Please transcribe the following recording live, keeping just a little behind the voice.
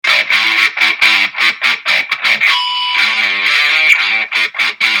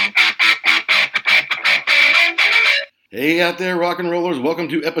Hey out there, rock and rollers. Welcome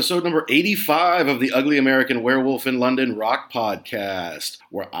to episode number 85 of the Ugly American Werewolf in London rock podcast,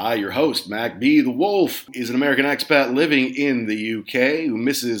 where I, your host, Mac B. the Wolf, is an American expat living in the UK who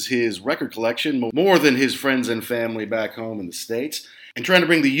misses his record collection more than his friends and family back home in the States, and trying to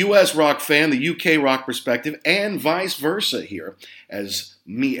bring the US rock fan the UK rock perspective and vice versa here, as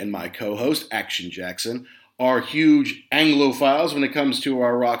me and my co-host, Action Jackson, are huge Anglophiles when it comes to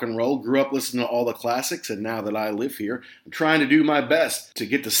our rock and roll. Grew up listening to all the classics, and now that I live here, I'm trying to do my best to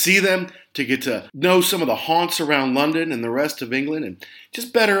get to see them, to get to know some of the haunts around London and the rest of England, and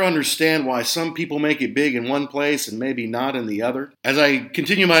just better understand why some people make it big in one place and maybe not in the other. As I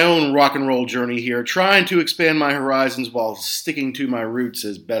continue my own rock and roll journey here, trying to expand my horizons while sticking to my roots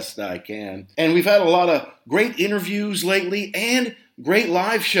as best I can. And we've had a lot of great interviews lately and great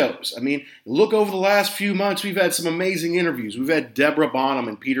live shows. I mean, look over the last few months, we've had some amazing interviews. We've had Deborah Bonham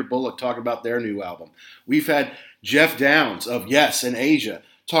and Peter Bullock talk about their new album. We've had Jeff Downs of Yes and Asia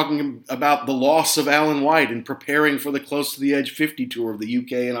talking about the loss of Alan White and preparing for the Close to the Edge 50 tour of the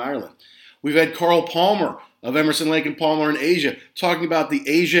UK and Ireland. We've had Carl Palmer of Emerson, Lake and Palmer in Asia talking about the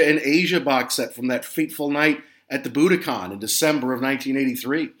Asia and Asia box set from that fateful night at the Budokan in December of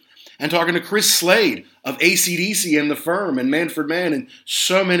 1983. And talking to Chris Slade of AC/DC and The Firm and Manfred Mann and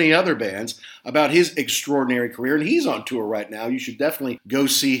so many other bands about his extraordinary career. And he's on tour right now. You should definitely go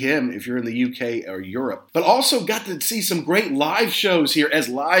see him if you're in the UK or Europe. But also got to see some great live shows here as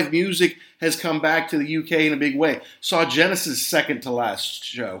live music has come back to the UK in a big way. Saw Genesis' second to last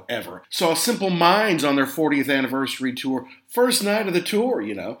show ever. Saw Simple Minds on their 40th anniversary tour. First night of the tour,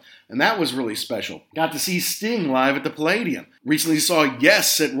 and that was really special. Got to see Sting live at the Palladium. Recently saw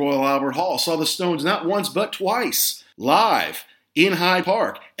Yes at Royal Albert Hall. Saw the Stones not once but twice live in Hyde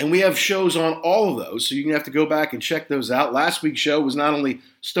Park. And we have shows on all of those, so you're going to have to go back and check those out. Last week's show was not only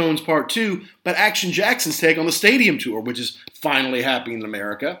Stones Part 2, but Action Jackson's take on the Stadium Tour, which is finally happening in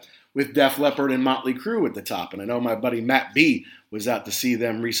America, with Def Leppard and Motley Crue at the top. And I know my buddy Matt B. was out to see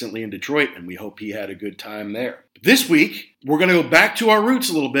them recently in Detroit, and we hope he had a good time there. This week, we're going to go back to our roots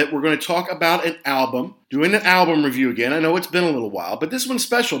a little bit. We're going to talk about an album, doing an album review again. I know it's been a little while, but this one's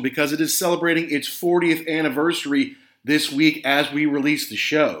special because it is celebrating its 40th anniversary this week as we release the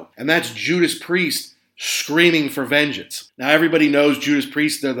show. And that's Judas Priest, Screaming for Vengeance. Now, everybody knows Judas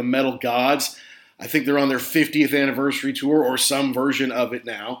Priest. They're the metal gods. I think they're on their 50th anniversary tour or some version of it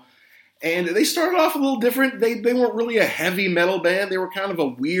now. And they started off a little different. They weren't really a heavy metal band. They were kind of a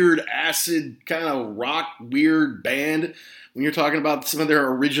weird acid, kind of rock, weird band when you're talking about some of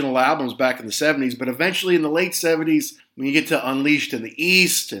their original albums back in the 70s. But eventually in the late 70s, when you get to Unleashed in the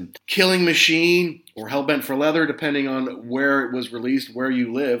East and Killing Machine or Hellbent for Leather, depending on where it was released, where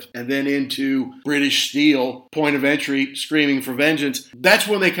you live, and then into British Steel, Point of Entry, Screaming for Vengeance, that's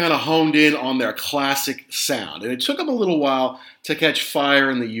when they kind of honed in on their classic sound. And it took them a little while to catch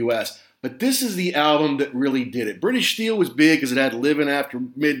fire in the U.S., but this is the album that really did it. British Steel was big because it had Living After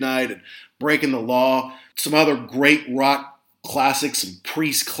Midnight and Breaking the Law, some other great rock classics, some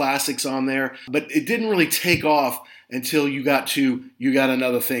Priest classics on there. But it didn't really take off until you got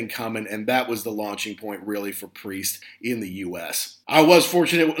Another Thing Coming, and that was the launching point really for Priest in the U.S. I was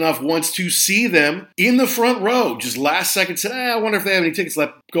fortunate enough once to see them in the front row. Just last second said, I wonder if they have any tickets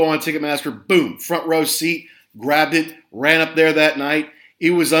left. Go on Ticketmaster, boom, front row seat, grabbed it, ran up there that night.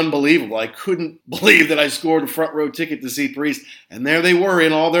 It was unbelievable. I couldn't believe that I scored a front row ticket to see Priest. And there they were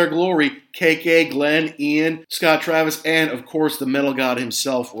in all their glory. KK, Glenn, Ian, Scott Travis, and of course the metal god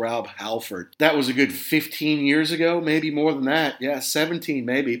himself, Rob Halford. That was a good 15 years ago, maybe more than that. Yeah, 17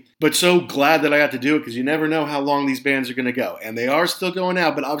 maybe. But so glad that I got to do it because you never know how long these bands are going to go. And they are still going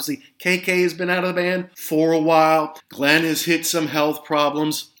out, but obviously KK has been out of the band for a while. Glenn has hit some health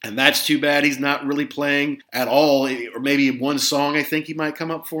problems. And that's too bad he's not really playing at all, or maybe one song I think he might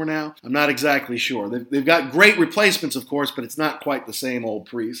come up for now. I'm not exactly sure. They've got great replacements, of course, but it's not quite the same old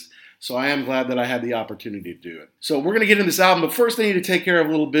Priest. So I am glad that I had the opportunity to do it. So we're going to get into this album, but first I need to take care of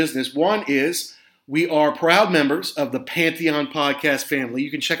a little business. One is we are proud members of the Pantheon Podcast family. You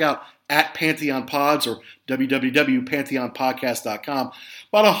can check out at Pantheon Pods or www.pantheonpodcast.com.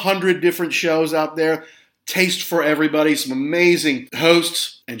 About 100 different shows out there. Taste for everybody, some amazing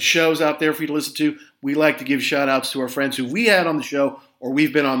hosts and shows out there for you to listen to. We like to give shout outs to our friends who we had on the show or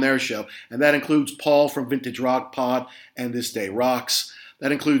we've been on their show. And that includes Paul from Vintage Rock Pod and This Day Rocks.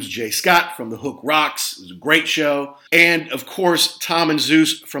 That includes Jay Scott from The Hook Rocks. It was a great show. And, of course, Tom and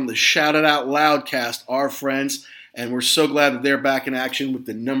Zeus from the Shout It Out Loud cast, our friends. And we're so glad that they're back in action with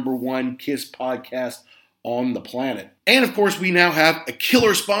the #1 KISS podcast on the planet. And, of course, we now have a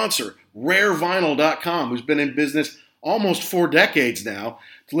killer sponsor, RareVinyl.com, who's been in business almost 4 decades now,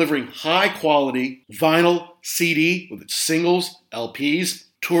 delivering high-quality vinyl, CD with its singles, LPs,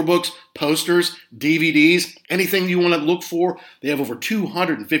 tour books, posters, DVDs, anything you want to look for. They have over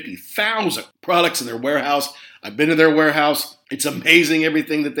 250,000 products in their warehouse. I've been to their warehouse. It's amazing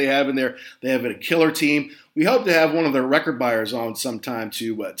everything that they have in there. They have a killer team. We hope to have one of their record buyers on sometime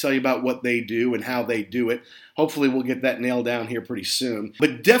to tell you about what they do and how they do it. Hopefully we'll get that nailed down here pretty soon.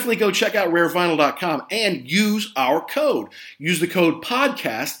 But definitely go check out rarevinyl.com and use our code. Use the code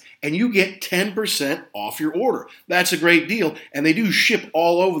PODCAST and you get 10% off your order. That's a great deal, and they do ship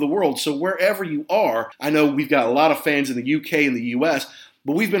all over the world, so wherever you are, I know we've got a lot of fans in the UK and the US,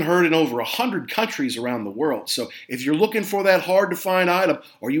 but we've been heard in over 100 countries around the world. So if you're looking for that hard-to-find item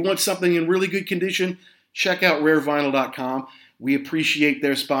or you want something in really good condition, check out rarevinyl.com. We appreciate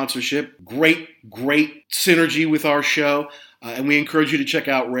their sponsorship. Great synergy with our show, and we encourage you to check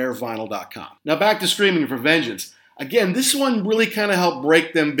out rarevinyl.com. Now back to Screaming for Vengeance. Again, this one really kind of helped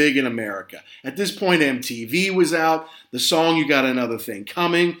break them big in America. At this point, MTV was out. The song You Got Another Thing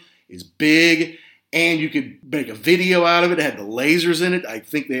Coming is big, and you could make a video out of it. It had the lasers in it. I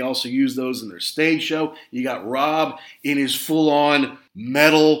think they also used those in their stage show. You got Rob in his full-on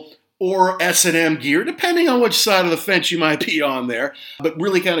metal or S&M gear, depending on which side of the fence you might be on there, but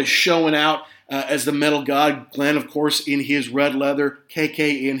really kind of showing out as the metal god. Glenn, of course, in his red leather,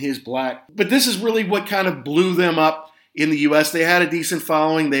 KK in his black. But this is really what kind of blew them up in the U.S. They had a decent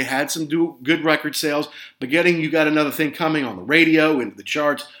following. They had some good record sales, but getting You Got Another Thing Coming on the radio, into the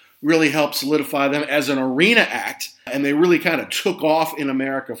charts, really helped solidify them as an arena act, and they really kind of took off in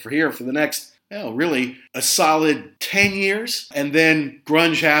America for the next, really a solid 10 years. And then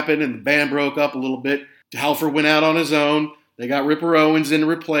grunge happened and the band broke up a little bit. Halford went out on his own. They got Ripper Owens in to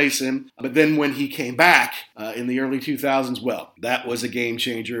replace him. But then when he came back in the early 2000s, well, that was a game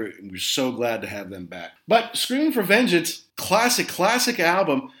changer. We're so glad to have them back. But Screaming for Vengeance, classic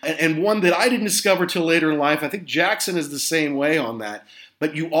album, and one that I didn't discover till later in life. I think Jackson is the same way on that.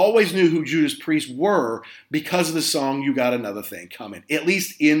 But you always knew who Judas Priest were because of the song You Got Another Thing Coming, at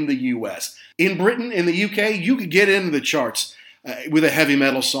least in the U.S. In Britain, in the UK, you could get into the charts with a heavy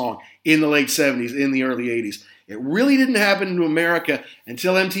metal song in the late 70s, in the early 80s. It really didn't happen in America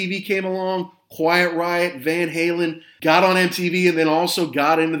until MTV came along. Quiet Riot, Van Halen got on MTV and then also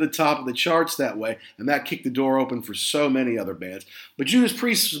got into the top of the charts that way, and that kicked the door open for so many other bands. But Judas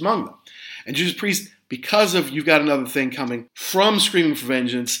Priest was among them. And Judas Priest, because of You've Got Another Thing Coming from Screaming for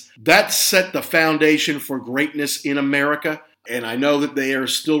Vengeance, that set the foundation for greatness in America. And I know that they are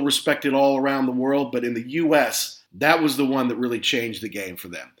still respected all around the world, but in the U.S., that was the one that really changed the game for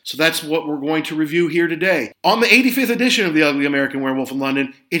them. So that's what we're going to review here today. On the 85th edition of The Ugly American Werewolf in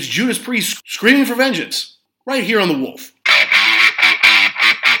London, it's Judas Priest Screaming for Vengeance, right here on The Wolf.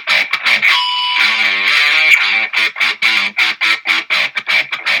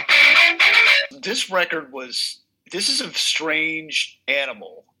 This is a strange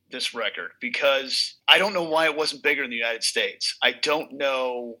animal, this record, because I don't know why it wasn't bigger in the United States. I don't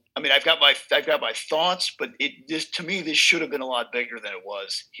know. I mean, I've got my thoughts, but to me, this should have been a lot bigger than it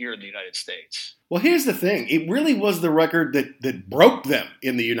was here in the United States. Well, here's the thing. It really was the record that broke them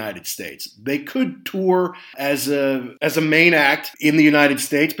in the United States. They could tour as a main act in the United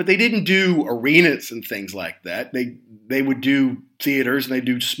States, but they didn't do arenas and things like that. They would do theaters and they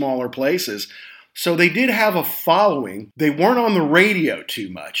do smaller places. So they did have a following. They weren't on the radio too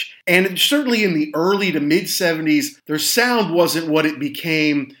much. And certainly in the early to mid-70s, their sound wasn't what it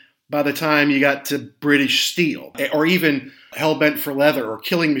became by the time you got to British Steel, or even Hellbent for Leather or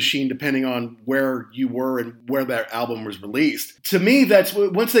Killing Machine, depending on where you were and where that album was released. To me, that's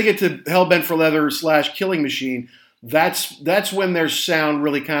once they get to Hellbent for Leather / Killing Machine, that's when their sound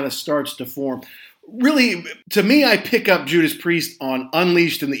really kind of starts to form. Really, to me, I pick up Judas Priest on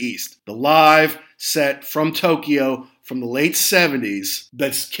Unleashed in the East, the live set from Tokyo from the late 70s.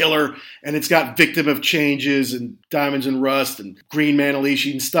 That's killer, and it's got Victim of Changes and Diamonds and Rust and Green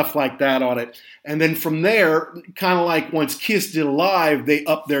Manalishi and stuff like that on it. And then from there, kind of like once Kiss did Live, they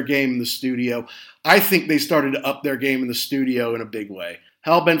upped their game in the studio. I think they started to up their game in the studio in a big way.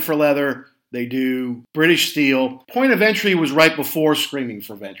 Hellbent for Leather, they do British Steel. Point of Entry was right before Screaming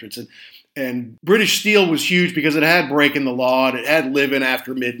for Vengeance, and British Steel was huge because it had Breaking the Law and it had Living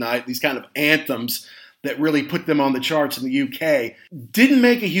After Midnight, these kind of anthems that really put them on the charts in the UK. Didn't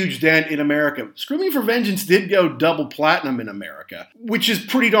make a huge dent in America. Screaming for Vengeance did go double platinum in America, which is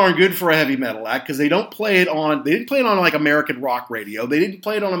pretty darn good for a heavy metal act because they didn't play it on like American rock radio. They didn't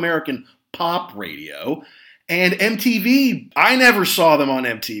play it on American pop radio. And MTV, I never saw them on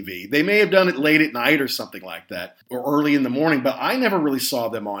MTV. They may have done it late at night or something like that, or early in the morning, but I never really saw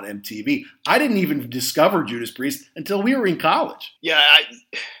them on MTV. I didn't even discover Judas Priest until we were in college. Yeah,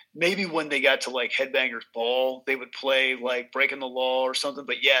 maybe when they got to like Headbangers Ball, they would play like Breaking the Law or something.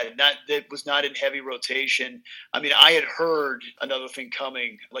 But yeah, that was not in heavy rotation. I mean, I had heard Another Thing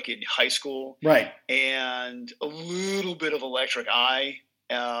Coming like in high school, right, and a little bit of Electric Eye.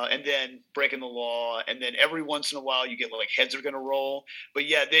 And then Breaking the Law, and then every once in a while you get like Heads Are Gonna Roll. But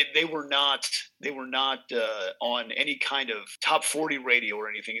yeah, they were not on any kind of top 40 radio or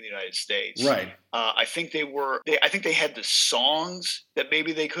anything in the United States. Right. I think I think they had the songs that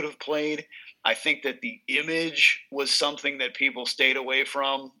maybe they could have played. I think that the image was something that people stayed away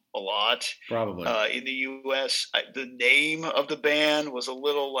from a lot. Probably. In the U.S. The name of the band was a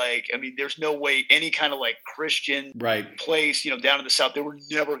little like, I mean, there's no way any kind of like Christian place, down in the South, they were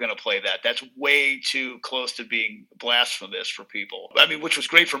never going to play that. That's way too close to being blasphemous for people. I mean, which was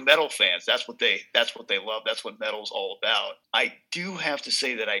great for metal fans. That's what they love. That's what metal's all about. I do have to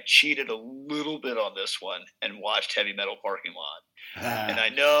say that I cheated a little bit on this one and watched Heavy Metal Parking Lot. And I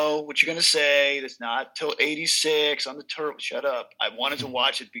know what you're going to say. It's not till 86 on the Turbo. Shut up. I wanted to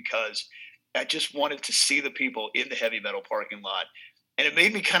watch it because I just wanted to see the people in the Heavy Metal Parking Lot. And it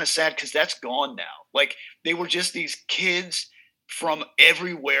made me kind of sad because that's gone now. Like, they were just these kids from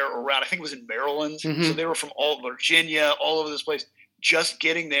everywhere around. I think it was in Maryland. Mm-hmm. So they were from all Virginia, all over this place. Just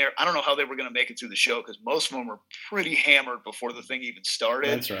getting there. I don't know how they were going to make it through the show because most of them were pretty hammered before the thing even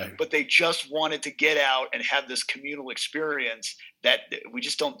started. That's right. But they just wanted to get out and have this communal experience that we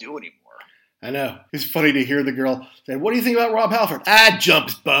just don't do anymore. I know. It's funny to hear the girl say, "What do you think about Rob Halford?"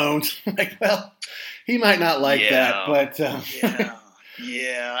 Jumps bones. Like, well, he might not like that, but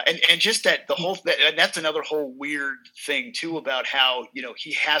Yeah, and just that the whole and that's another whole weird thing too about how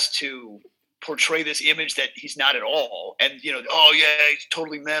he has to portray this image that he's not at all, and oh yeah, he's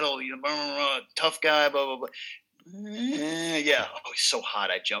totally metal, blah, blah, blah, tough guy, blah blah blah. Yeah, oh, he's so hot.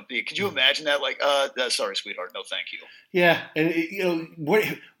 I jumped in. Could you imagine that? Like, sorry, sweetheart, no, thank you. Yeah, and where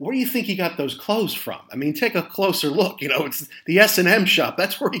do you think he got those clothes from? I mean, take a closer look. It's the S&M shop.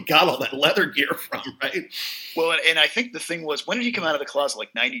 That's where he got all that leather gear from, right? Well, and I think the thing was, when did he come out of the closet?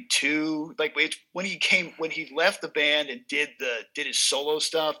 Like 92? Like when he left the band and did his solo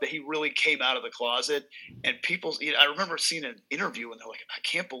stuff, that he really came out of the closet. And people, I remember seeing an interview and they're like, "I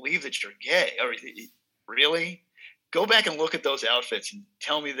can't believe that you're gay." Or, really? Go back and look at those outfits and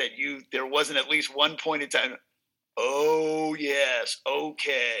tell me that there wasn't at least one point in time. Oh yes,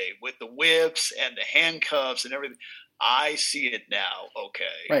 okay, with the whips and the handcuffs and everything. I see it now. Okay.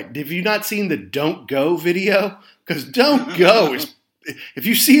 Right. Have you not seen the Don't Go video? Because Don't Go is, if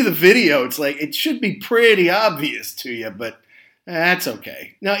you see the video, it's like, it should be pretty obvious to you, but that's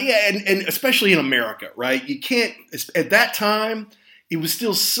okay. Now, yeah, and especially in America, right? You can't, at that time, it was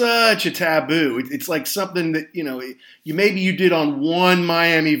still such a taboo. It's like something that, maybe you did on one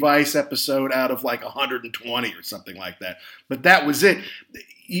Miami Vice episode out of like 120 or something like that. But that was it.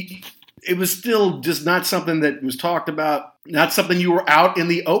 It was still just not something that was talked about, not something you were out in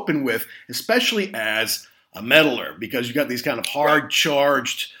the open with, especially as a metaler, because you got these kind of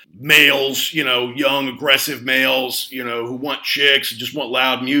hard-charged males, young, aggressive males, who want chicks and just want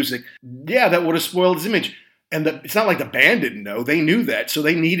loud music. Yeah, that would have spoiled his image. And it's not like the band didn't know. They knew that. So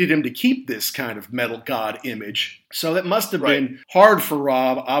they needed him to keep this kind of metal god image. So that must have been hard for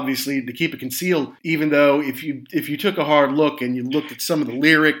Rob, obviously, to keep it concealed, even though if you took a hard look and you looked at some of the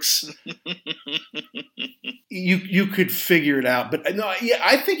lyrics, you could figure it out. But no, yeah,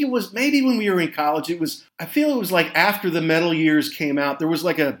 I think it was maybe when we were in college, I feel it was like after the metal years came out, there was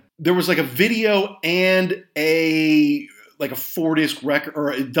like a video and a 4-disc record or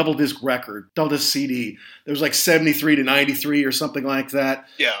a double disc CD. There was like 73 to 93 or something like that.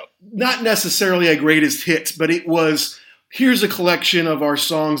 Yeah. Not necessarily a greatest hits, but it was, here's a collection of our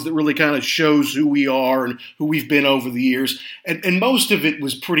songs that really kind of shows who we are and who we've been over the years. And most of it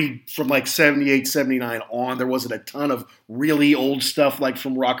was pretty from like 78, 79 on. There wasn't a ton of really old stuff like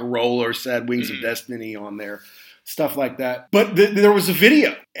from Rock and Roll or Sad Wings of Destiny on there. Stuff like that. But there was a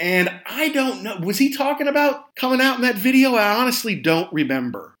video, and I don't know. Was he talking about coming out in that video? I honestly don't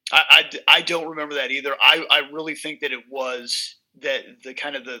remember. I don't remember that either. I really think that it was the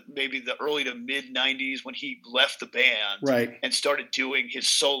kind of maybe the early to mid 90s when he left the band right, and started doing his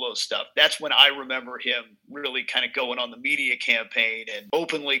solo stuff. That's when I remember him really kind of going on the media campaign and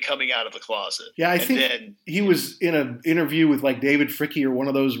openly coming out of the closet. Yeah, I think he was in an interview with like David Fricke or one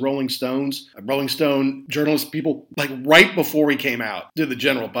of those Rolling Stone journalist people, like right before he came out to the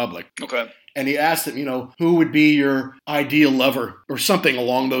general public. Okay. And he asked him, who would be your ideal lover or something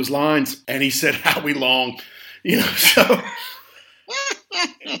along those lines. And he said, Howie Long, so.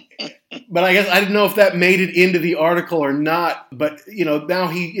 But I guess I didn't know if that made it into the article or not. But, now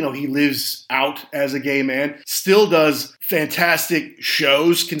he lives out as a gay man, still does fantastic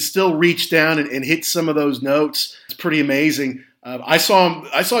shows, can still reach down and hit some of those notes. It's pretty amazing. I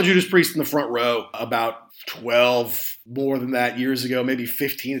saw Judas Priest in the front row about 12 more than that years ago, maybe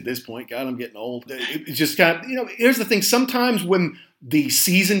 15 at this point. God, I'm getting old. It's just kind of, here's the thing. Sometimes when the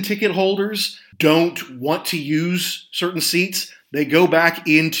season ticket holders don't want to use certain seats, they go back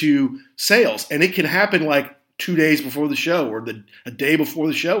into sales. And it can happen like 2 days before the show or a day before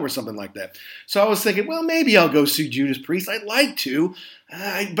the show or something like that. So I was thinking, well, maybe I'll go see Judas Priest. I'd like to,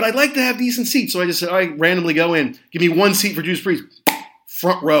 but I'd like to have decent seats. So I just said, I randomly go in, give me one seat for Judas Priest.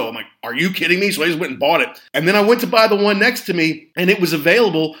 Front row. I'm like, are you kidding me? So I just went and bought it. And then I went to buy the one next to me and it was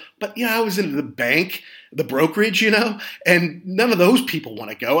available. But I was in the bank, the brokerage, and none of those people want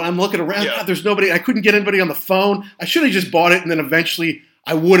to go. And I'm looking around. Yeah. God, there's nobody. I couldn't get anybody on the phone. I should have just bought it. And then eventually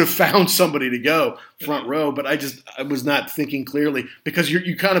I would have found somebody to go front row. But I was not thinking clearly because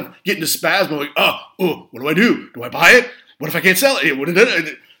you kind of get into spasm. Like, what do I do? Do I buy it? What if I can't sell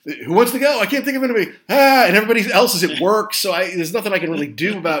it? Who wants to go? I can't think of anybody. And everybody else is at work, so there's nothing I can really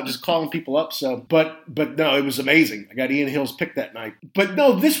do about just calling people up. So, but no, it was amazing. I got Ian Hill's pick that night. But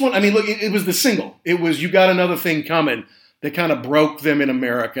no, this one, look, it was the single. It was You Got Another Thing Coming that kind of broke them in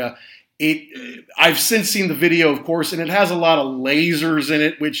America. I've since seen the video, of course, and it has a lot of lasers in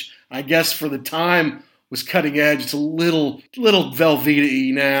it, which I guess for the time was cutting edge. It's a little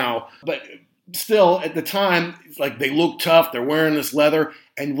Velveeta-y now, but still at the time, like they look tough. They're wearing this leather.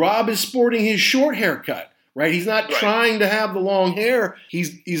 And Rob is sporting his short haircut, right? He's not trying to have the long hair.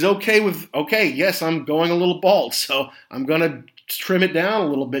 He's okay with, yes, I'm going a little bald, so I'm going to trim it down a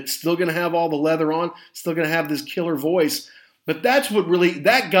little bit. Still going to have all the leather on. Still going to have this killer voice. But that's what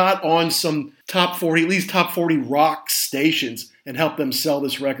that got on some top 40, at least top 40 rock stations and helped them sell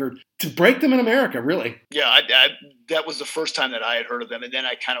this record to break them in America, really. Yeah, that was the first time that I had heard of them. And then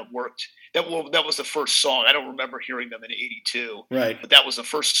I kind of worked. That was the first song. I don't remember hearing them in '82. Right. But that was the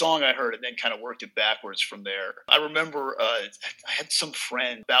first song I heard and then kind of worked it backwards from there. I remember I had some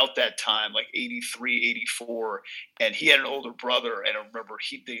friend about that time, like 83, 84, and he had an older brother. And I remember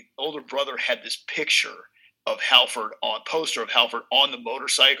the older brother had this poster of Halford on the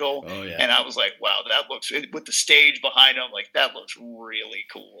motorcycle. Oh, yeah. And I was like, wow, that looks, with the stage behind him, like that looks really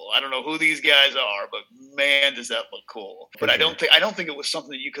cool. I don't know who these guys are, but man, does that look cool. But I don't think it was something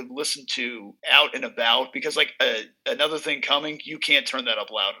that you could listen to out and about because like Another Thing Coming, you can't turn that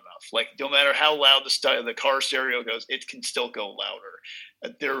up loud enough. Like no matter how loud the car stereo goes, it can still go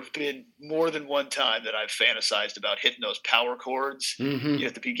louder. There have been more than one time that I've fantasized about hitting those power chords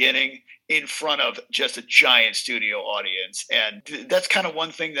at the beginning in front of just a giant studio audience. And that's kind of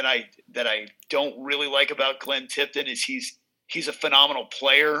one thing that I don't really like about Glenn Tipton is he's a phenomenal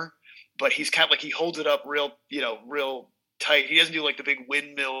player, but he's kind of like he holds it up real tight. He doesn't do like the big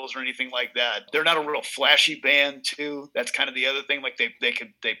windmills or anything like that. They're not a real flashy band too. That's kind of the other thing. Like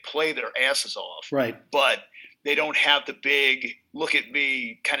they play their asses off. Right. But they don't have the big look at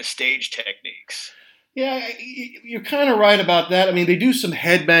me kind of stage techniques. Yeah, you're kind of right about that. They do some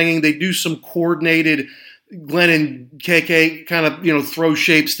headbanging. They do some coordinated Glenn and KK kind of, throw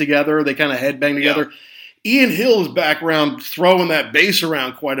shapes together. They kind of headbang together. Yeah. Ian Hill's background throwing that bass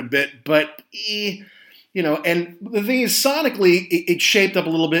around quite a bit, but, and the thing is sonically it shaped up a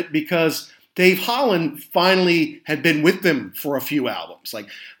little bit because Dave Holland finally had been with them for a few albums. Like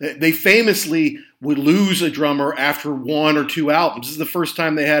they famously would lose a drummer after one or two albums. This is the first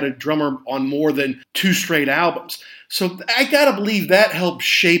time they had a drummer on more than 2 straight albums. So I gotta believe that helped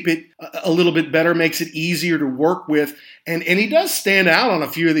shape it a little bit better, makes it easier to work with. And he does stand out on a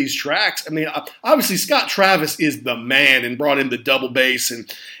few of these tracks. Obviously Scott Travis is the man and brought in the double bass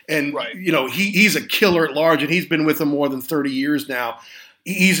and right. He's a killer at large and he's been with them more than 30 years now.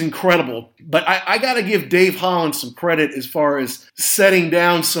 He's incredible. But I got to give Dave Holland some credit as far as setting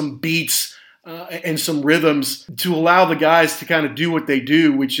down some beats and some rhythms to allow the guys to kind of do what they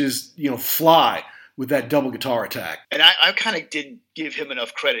do, which is, fly with that double guitar attack. And I kind of didn't give him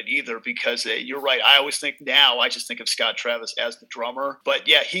enough credit either because you're right. I always think now, I just think of Scott Travis as the drummer. But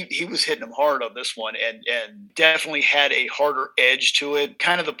yeah, he was hitting him hard on this one and definitely had a harder edge to it.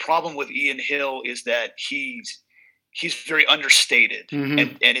 Kind of the problem with Ian Hill is that he's very understated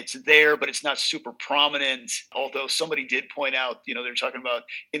and it's there, but it's not super prominent. Although somebody did point out, they're talking about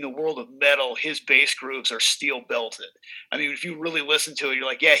in the world of metal, his bass grooves are steel belted. I mean, if you really listen to it, you're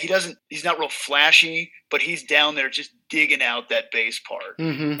like, yeah, he's not real flashy, but he's down there just digging out that bass part.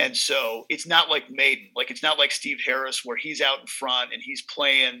 And so it's not like Maiden, like it's not like Steve Harris where he's out in front and he's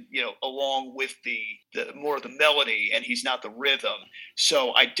playing, along with the more of the melody and he's not the rhythm.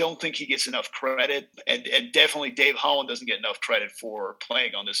 So I don't think he gets enough credit, and definitely Dave Holland doesn't get enough credit for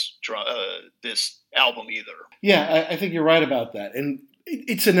playing on this album either. Yeah, I think you're right about that. And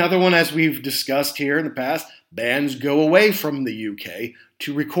it's another one, as we've discussed here in the past, bands go away from the UK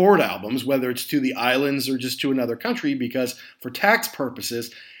to record albums, whether it's to the islands or just to another country, because for tax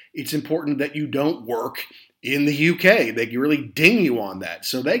purposes, it's important that you don't work in the UK. They really ding you on that.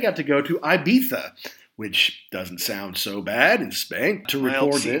 So they got to go to Ibiza, which doesn't sound so bad in Spain, to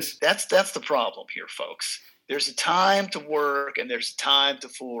record this. That's the problem here, folks. There's a time to work and there's a time to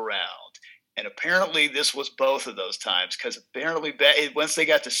fool around. And apparently this was both of those times, because apparently once they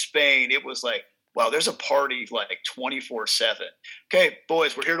got to Spain, it was like, wow, there's a party like 24/7. Okay,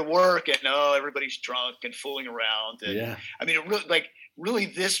 boys, we're here to work, and everybody's drunk and fooling around. And, yeah. I mean, really,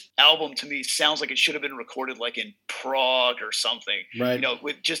 this album to me sounds like it should have been recorded like in Prague or something. Right.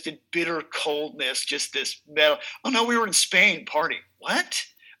 With just in bitter coldness, just this metal. Oh no, we were in Spain partying. What?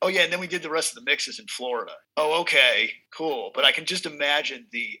 Oh yeah, and then we did the rest of the mixes in Florida. Oh, okay, cool. But I can just imagine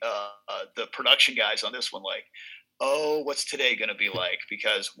the production guys on this one like, oh, what's today going to be like?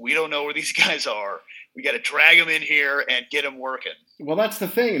 Because we don't know where these guys are. We got to drag them in here and get them working. Well, that's the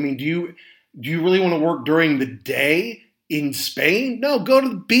thing. I mean, do you really want to work during the day in Spain? No, go to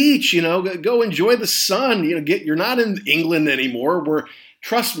the beach. Go enjoy the sun. You're not in England anymore.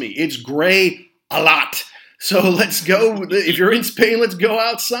 Trust me, it's gray a lot. So let's go. If you're in Spain, let's go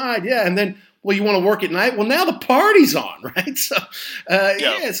outside. Yeah, and then. Well, you want to work at night? Well, now the party's on, right? So,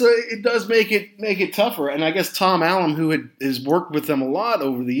 so it does make it tougher. And I guess Tom Allom, who has worked with them a lot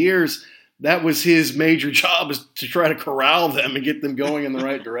over the years, that was his major job, is to try to corral them and get them going in the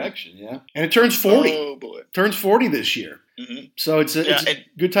right direction. Yeah, and it turns 40. Oh boy, turns 40 this year. So it's a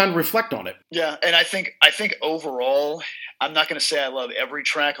good time to reflect on it. Yeah, and I think overall, I'm not going to say I love every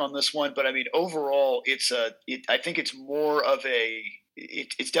track on this one, but I mean overall, I think it's more of a.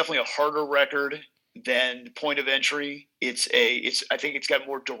 It's definitely a harder record than Point of Entry. I think it's got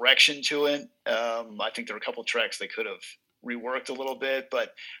more direction to it. I think there are a couple of tracks they could have reworked a little bit,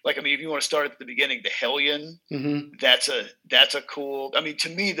 but if you want to start at the beginning, the Hellion, that's a cool. I mean, to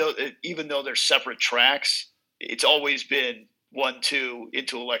me though, even though they're separate tracks, it's always been 1-2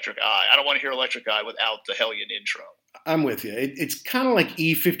 into Electric Eye. I don't want to hear Electric Eye without the Hellion intro. I'm with you. It's kind of like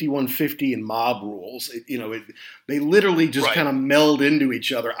E5150 and Mob Rules. They literally just kind of meld into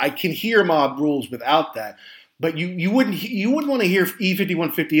each other. I can hear Mob Rules without that, but you wouldn't want to hear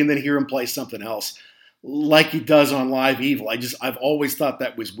E5150 and then hear him play something else like he does on Live Evil. I've always thought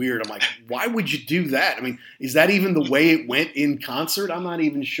that was weird. I'm like, why would you do that? I mean, is that even the way it went in concert? I'm not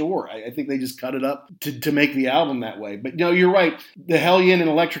even sure. I think they just cut it up to make the album that way. But you're right. The Hellion and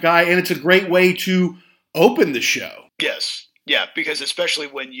Electric Eye, and it's a great way to open the show. Yes. Yeah, because especially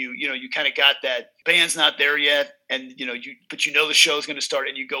when you kind of got that band's not there yet, and but the show is going to start,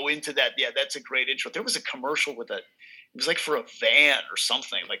 and you go into that. Yeah, that's a great intro. There was a commercial with it was like for a van or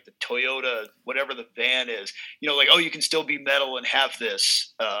something, like the Toyota, whatever the van is. You can still be metal and have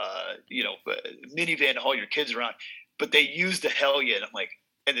this, minivan to haul your kids around. But they used the Hellion. I'm like,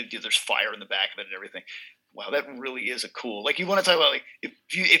 and then there's fire in the back of it and everything. Wow, that really is a cool. You want to talk about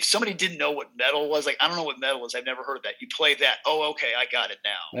if somebody didn't know what metal was, I don't know what metal is. I've never heard that. You play that. Oh, okay, I got it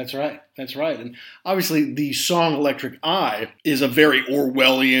now. That's right. And obviously, the song "Electric Eye" is a very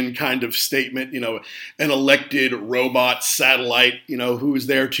Orwellian kind of statement. An elected robot satellite. Who is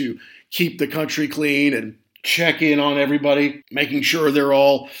there to keep the country clean and check in on everybody, making sure they're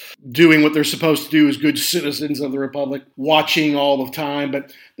all doing what they're supposed to do as good citizens of the Republic, watching all the time.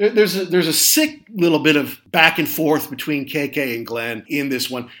 But there's a sick little bit of back and forth between KK and Glenn in this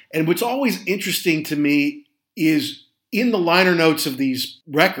one. And what's always interesting to me is in the liner notes of these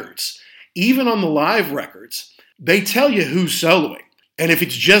records, even on the live records, they tell you who's soloing. And if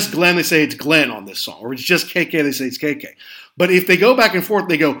it's just Glenn, they say it's Glenn on this song. Or if it's just KK, they say it's KK. But if they go back and forth,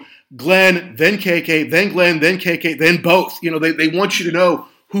 they go Glenn, then KK, then Glenn, then KK, then both. They want you to know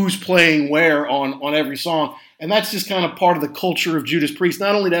who's playing where on every song. And that's just kind of part of the culture of Judas Priest,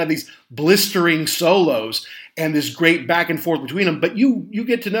 not only to have these blistering solos and this great back and forth between them, but you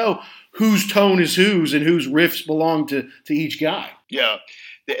get to know whose tone is whose and whose riffs belong to each guy. Yeah.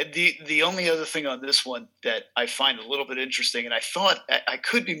 The only other thing on this one that I find a little bit interesting, and I thought I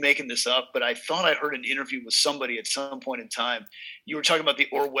could be making this up, but I thought I heard an interview with somebody at some point in time. You were talking about the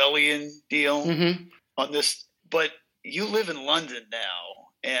Orwellian deal on this, but you live in London now,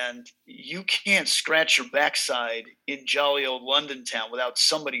 and you can't scratch your backside in jolly old London town without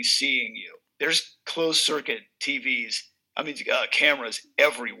somebody seeing you. There's closed circuit TVs, cameras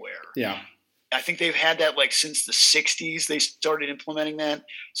everywhere. Yeah. I think they've had that like since the 60s they started implementing that.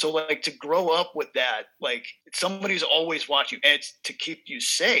 So like to grow up with that, like somebody's always watching, and it's to keep you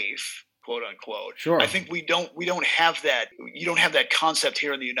safe, quote unquote. Sure. I think we don't have that. You don't have that concept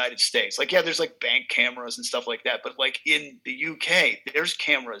here in the United States. Like, yeah, there's like bank cameras and stuff like that, but like in the UK, there's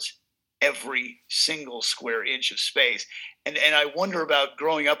cameras every single square inch of space. And I wonder about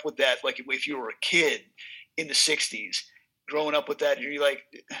growing up with that. Like if you were a kid in the 60s, growing up with that, and you're like,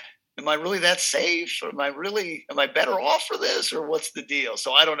 am I really that safe? Or am I better off for this? Or what's the deal?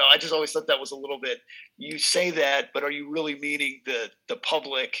 So I don't know. I just always thought that was a little bit, you say that, but are you really meaning the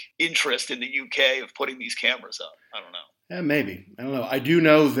public interest in the UK of putting these cameras up? I don't know. Yeah, maybe. I don't know. I do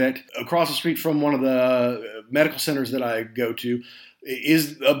know that across the street from one of the medical centers that I go to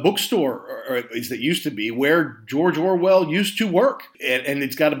is a bookstore, or at least it used to be, where George Orwell used to work. And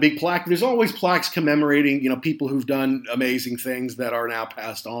it's got a big plaque. There's always plaques commemorating, people who've done amazing things that are now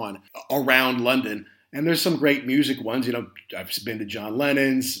passed on around London. And there's some great music ones. I've been to John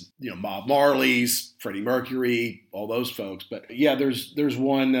Lennon's, Bob Marley's, Freddie Mercury, all those folks. But yeah, there's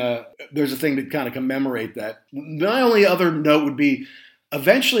one, there's a thing to kind of commemorate that. My only other note would be,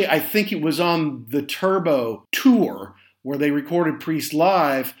 eventually, I think it was on the Turbo tour where they recorded Priest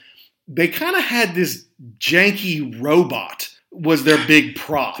live, they kind of had this janky robot was their big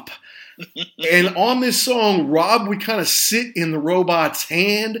prop. And on this song, Rob would kind of sit in the robot's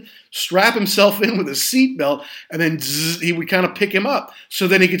hand, strap himself in with a seatbelt, and then he would kind of pick him up. So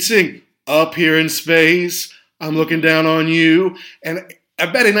then he could sing, "Up here in space, I'm looking down on you." And I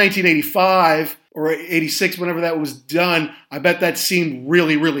bet in 1985 or 86, whenever that was done, I bet that seemed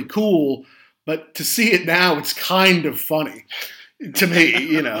really, really cool. But to see it now, it's kind of funny to me,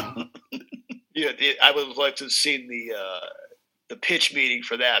 Yeah, I would like to have seen the pitch meeting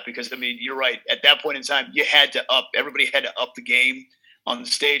for that, because you're right. At that point in time, everybody had to up the game on the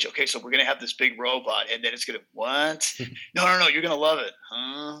stage. Okay, so we're gonna have this big robot, and then it's gonna what? No, you're gonna love it,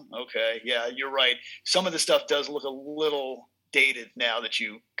 huh? Okay, yeah, you're right. Some of the stuff does look a little dated now that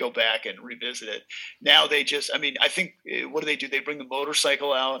you go back and revisit it. Now they just, I think, what do? They bring the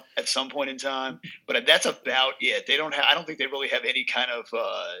motorcycle out at some point in time, but that's about it. They don't have, I don't think they really have any kind of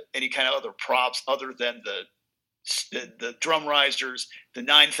other props other than the drum risers, the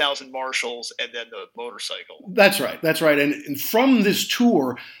 9,000 Marshalls, and then the motorcycle. That's right. And from this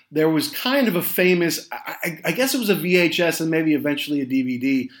tour, there was kind of a famous, I guess it was a VHS and maybe eventually a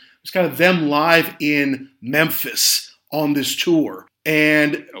DVD. It was kind of them live in Memphis on this tour.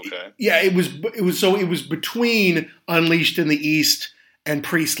 And yeah, it was between Unleashed in the East and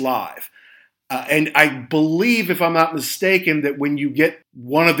Priest Live. And I believe, if I'm not mistaken, that when you get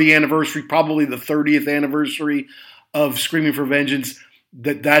one of the anniversary, probably the 30th anniversary of Screaming for Vengeance,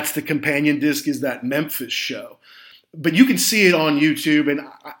 that's the companion disc, is that Memphis show. But you can see it on YouTube, and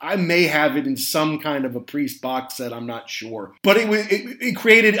I may have it in some kind of a Priest box set, I'm not sure. But it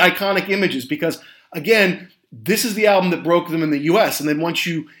created iconic images because, again, this is the album that broke them in the U.S. And then once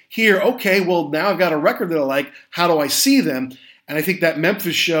you hear, okay, well, now I've got a record that I like, how do I see them? And I think that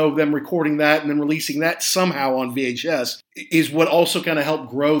Memphis show, them recording that and then releasing that somehow on VHS, is what also kind of helped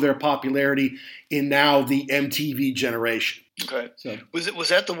grow their popularity in now the MTV generation. Okay. So was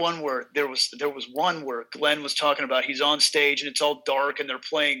that the one where there was one where Glenn was talking about he's on stage and it's all dark and they're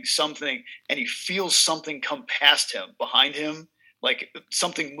playing something and he feels something come past him, behind him, like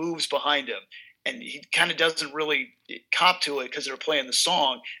something moves behind him. And he kind of doesn't really cop to it because they're playing the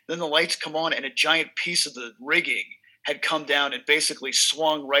song. Then the lights come on and a giant piece of the rigging had come down and basically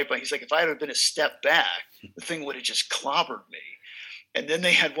swung right by. He's like, if I had been a step back, the thing would have just clobbered me. And then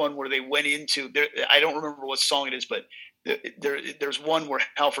they had one where they went into I don't remember what song it is, but there's one where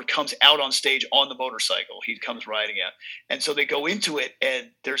Halford comes out on stage on the motorcycle. He comes riding out. And so they go into it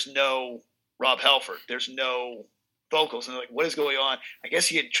and there's no Rob Halford. There's no vocals. And they're like, what is going on? I guess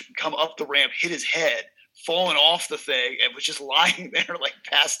he had come up the ramp, hit his head, fallen off the thing, and was just lying there like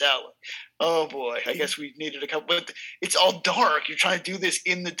passed out. Like, oh boy, I guess we needed a couple. But it's all dark. You're trying to do this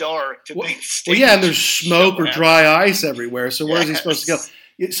in the dark to make the stage. Well, yeah, and there's smoke or dry ice everywhere. So where's he supposed to go?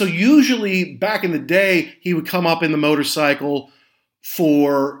 So usually back in the day, he would come up in the motorcycle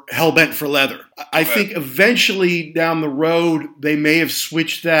for Hellbent for Leather. I think eventually down the road, they may have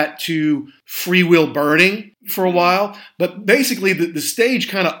switched that to Freewheel Burning for a while. But basically, the stage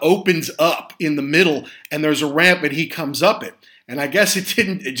kind of opens up in the middle, and there's a ramp, and he comes up it. And I guess it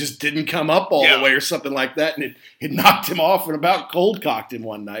just didn't come up all the way or something like that. And it knocked him off and about cold cocked him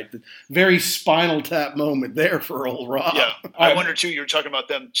one night. Very Spinal Tap moment there for old Rob. Yeah. I wonder too, you were talking about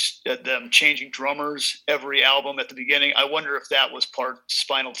them changing drummers every album at the beginning. I wonder if that was part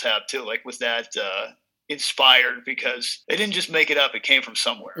Spinal Tap too. Like, was that inspired? Because they didn't just make it up. It came from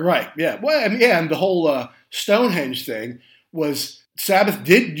somewhere. Right. Yeah. Well, I mean, and the whole Stonehenge thing was, Sabbath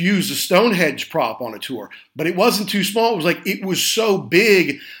did use a Stonehenge prop on a tour, but it wasn't too small. It was like, it was so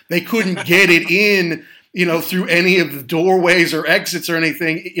big, they couldn't get it in, through any of the doorways or exits or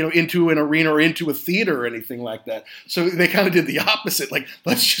anything, into an arena or into a theater or anything like that. So they kind of did the opposite. Like,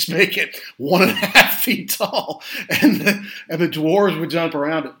 let's just make it 1.5 feet tall. And the dwarves would jump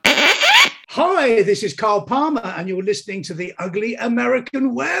around it. Hi, this is Carl Palmer, and you're listening to The Ugly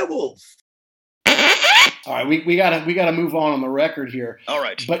American Werewolf. All right, we gotta move on the record here. All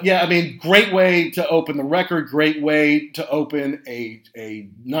right. But yeah, I mean, great way to open the record, great way to open a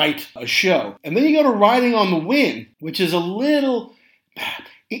night, a show. And then you go to Riding on the Wind, which is a little,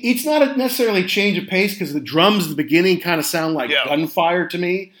 it's not necessarily a change of pace because the drums at the beginning kind of sound like gunfire to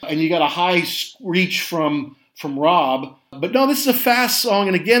me. And you got a high screech from Rob. But no, this is a fast song.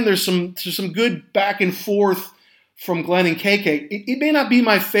 And again, there's some good back and forth from Glenn and KK. It may not be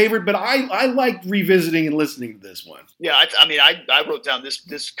my favorite, but I like revisiting and listening to this one. Yeah, I wrote down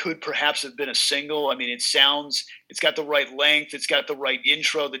this could perhaps have been a single. I mean, it's got the right length, it's got the right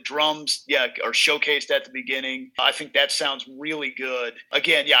intro. The drums, are showcased at the beginning. I think that sounds really good.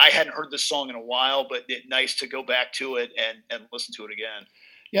 Again, I hadn't heard this song in a while, but it's nice to go back to it and listen to it again.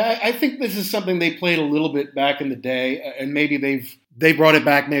 Yeah, I think this is something they played a little bit back in the day, and maybe they brought it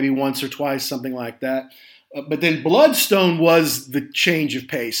back maybe once or twice, something like that. But then Bloodstone was the change of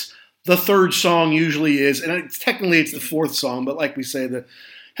pace. The third song usually is, and technically it's the fourth song, but like we say, the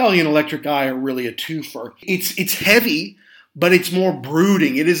Hellion Electric Eye are really a twofer. It's heavy, but it's more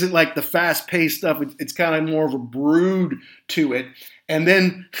brooding. It isn't like the fast-paced stuff. It's kind of more of a brood to it. And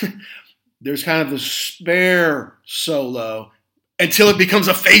then there's kind of the spare solo until it becomes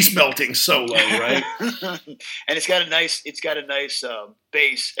a face-melting solo, right? And it's got a nice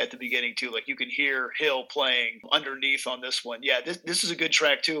bass at the beginning too. Like, you can hear Hill playing underneath on this one. Yeah, this is a good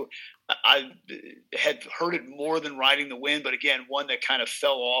track too. I had heard it more than Riding the Wind, but again, one that kind of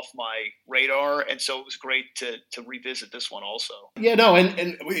fell off my radar, and so it was great to revisit this one also. Yeah, no,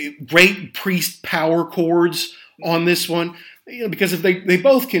 and great Priest power chords on this one. Because if they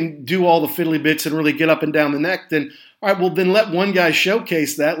both can do all the fiddly bits and really get up and down the neck, then all right, well, then let one guy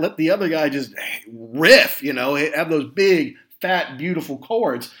showcase that. Let the other guy just riff, have those big, fat, beautiful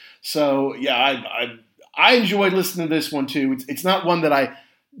chords. So, yeah, I enjoyed listening to this one, too. It's not one that I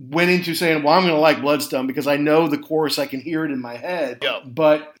went into saying, well, I'm going to like Bloodstone because I know the chorus. I can hear it in my head. Yeah.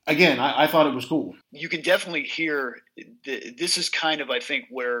 But, again, I thought it was cool. You can definitely hear this is kind of, I think,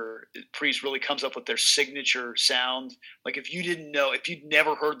 where Priest really comes up with their signature sound. Like, if you'd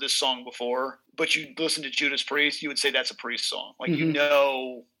never heard this song before, but you listen to Judas Priest, you would say that's a Priest song. Like,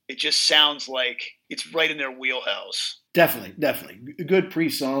 it just sounds like it's right in their wheelhouse. Definitely. A good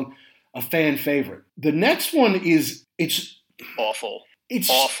Priest song, a fan favorite. The next one it's awful. It's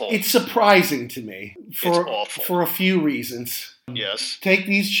awful. It's surprising to me it's awful. For a few reasons. Yes. Take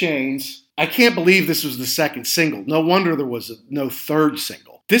These Chains. I can't believe this was the second single. No wonder there was no third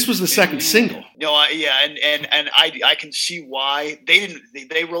single. This was the second single. No, and I can see why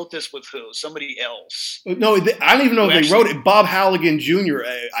they wrote this with who? Somebody else. No, I don't even know if they wrote it. Bob Halligan Jr.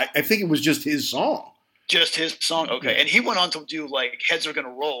 I think it was just his song. Just his song, okay. And he went on to do like Heads Are Gonna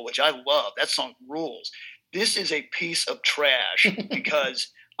Roll, which I love. That song rules. This is a piece of trash because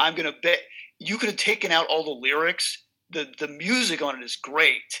I'm gonna bet you could have taken out all the lyrics. The music on it is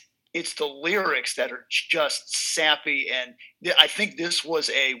great. It's the lyrics that are just sappy, and I think this was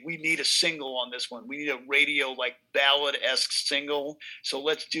we need a single on this one. We need a radio like ballad-esque single. So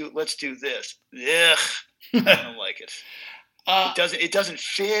let's do this. Ugh, I don't like it. It doesn't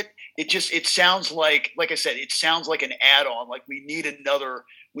fit. It sounds like I said, it sounds like an add-on. Like we need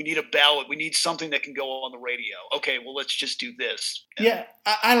a ballad. We need something that can go on the radio. Okay, well, let's just do this. Yeah,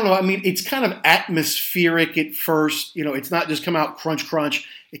 I don't know. I mean, it's kind of atmospheric at first. It's not just come out crunch, crunch.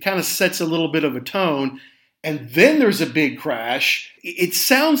 It kind of sets a little bit of a tone. And then there's a big crash. It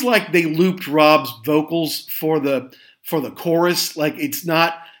sounds like they looped Rob's vocals for the chorus. Like it's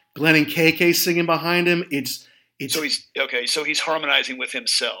not Glenn and KK singing behind him. It's So he's harmonizing with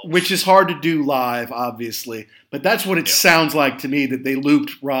himself, which is hard to do live, obviously. But that's what it sounds like to me, that they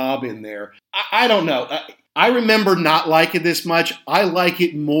looped Rob in there. I don't know. I remember not liking this much. I like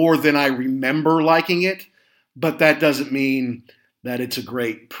it more than I remember liking it, but that doesn't mean that it's a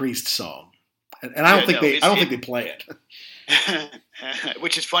great Priest song. And I don't think they play it.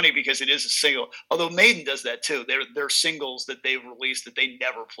 Which is funny because it is a single. Although Maiden does that too. They're singles that they've released that they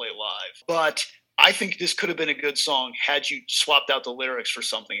never play live. But I think this could have been a good song had you swapped out the lyrics for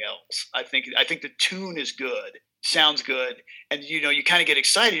something else. I think the tune is good, sounds good, and you kind of get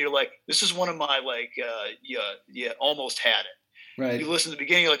excited. You're like, this is one of my almost had it. Right. You listen to the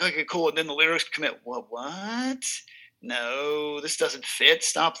beginning, you're like, okay, cool, and then the lyrics come in. What? No, this doesn't fit.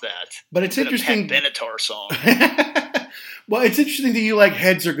 Stop that. But it's interesting. A Pat Benatar song. Well, it's interesting that you like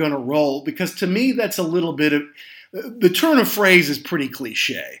Heads Are Gonna Roll, because to me that's a little bit of the turn of phrase is pretty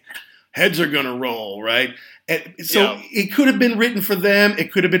cliche. Heads are gonna roll, right? And so it could have been written for them.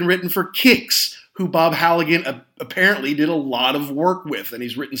 It could have been written for Kix, who Bob Halligan apparently did a lot of work with, and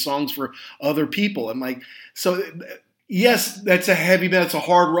he's written songs for other people. And like, so yes, that's a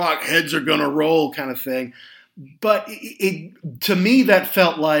hard rock, Heads Are Gonna Roll kind of thing. But to me, that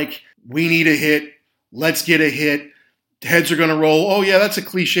felt like, we need a hit. Let's get a hit. Heads are going to roll. Oh, yeah, that's a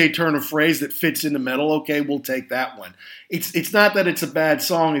cliche turn of phrase that fits into metal. Okay, we'll take that one. It's not that it's a bad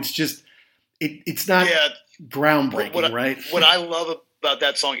song. It's just it's not groundbreaking, right? What I love about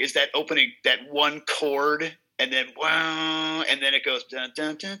that song is that opening, that one chord, and then wow, and then it goes dun,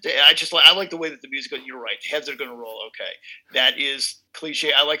 dun, dun, dun. I like the way that the music goes. You're right. Heads are going to roll. Okay, that is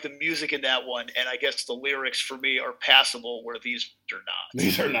cliche. I like the music in that one, and I guess the lyrics for me are passable, where these are not.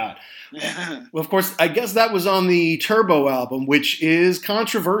 These are not. Well, of course, I guess that was on the Turbo album, which is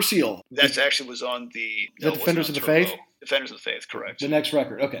controversial. That actually was on the Defenders of the Faith? Defenders of the Faith, correct. The next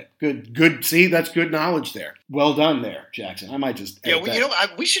record. Okay, good. See, that's good knowledge there. Well done there, Jackson. I might just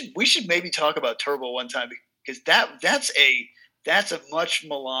we should maybe talk about Turbo one time, because that's a much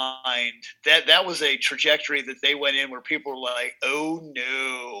maligned, that was a trajectory that they went in where people were like, oh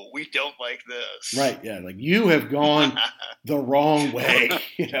no, we don't like this. Right, yeah, like, you have gone the wrong way,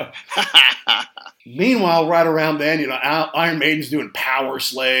 Meanwhile, right around then, Iron Maiden's doing Power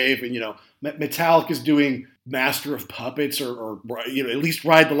Slave, and Metallica's doing Master of Puppets, or at least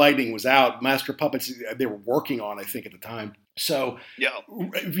Ride the Lightning was out. Master of Puppets they were working on, I think, at the time. So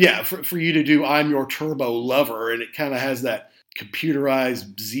for you to do I'm Your Turbo Lover, and it kind of has that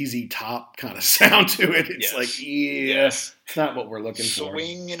computerized ZZ Top kind of sound to it. It's it's not what we're looking for.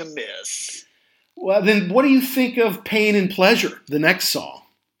 Swing and a miss. Well, then what do you think of Pain and Pleasure, the next song?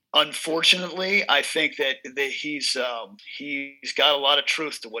 Unfortunately, I think that he's got a lot of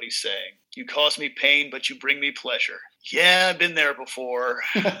truth to what he's saying. You cause me pain, but you bring me pleasure. Yeah, I've been there before.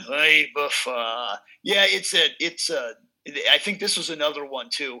 I think this was another one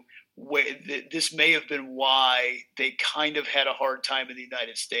too. This may have been why they kind of had a hard time in the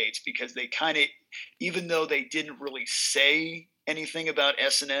United States, because they kind of, even though they didn't really say anything about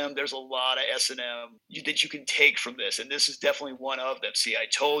S&M, there's a lot of S&M that you can take from this, and this is definitely one of them. See, I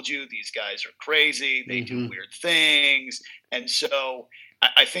told you, these guys are crazy, they do weird things, and so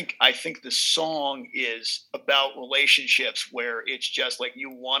I think the song is about relationships where it's just like,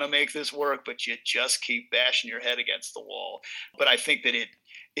 you want to make this work, but you just keep bashing your head against the wall. But I think that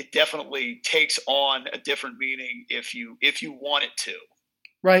it definitely takes on a different meaning if you want it to.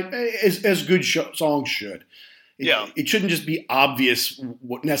 Right, as good songs should. It shouldn't just be obvious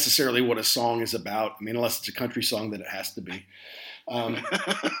necessarily what a song is about. I mean, unless it's a country song, then it has to be.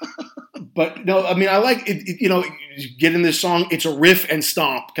 But no, I mean, I like it. You get in this song, it's a riff and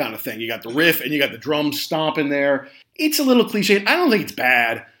stomp kind of thing. You got the riff and you got the drums stomp in there. It's a little cliche. I don't think it's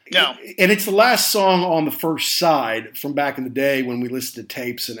bad. No. And it's the last song on the first side from back in the day when we listened to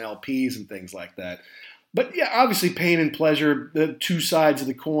tapes and LPs and things like that. But yeah, obviously Pain and Pleasure, the two sides of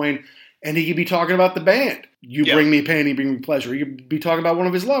the coin. And he could be talking about the band. You bring me pain, you bring me pleasure. You could be talking about one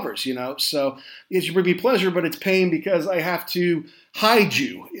of his lovers, So, yes, you bring me pleasure, but it's pain because I have to hide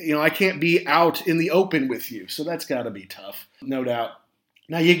you. I can't be out in the open with you. So that's got to be tough, no doubt.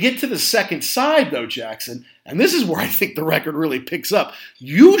 Now, you get to the second side, though, Jackson, and this is where I think the record really picks up.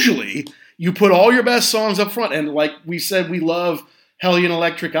 Usually, you put all your best songs up front, and like we said, we love Hellion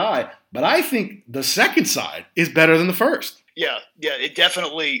Electric Eye, but I think the second side is better than the first. Yeah, it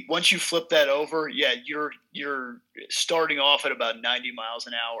definitely, once you flip that over, you're starting off at about 90 miles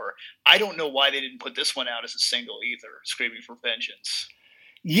an hour. I don't know why they didn't put this one out as a single either, Screaming for Vengeance.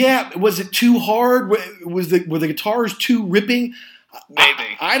 Yeah, was it too hard? Were the guitars too ripping?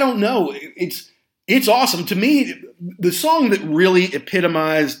 Maybe. I don't know. It's awesome. To me, the song that really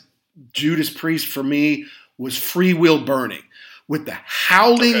epitomized Judas Priest for me was Free Will Burning with the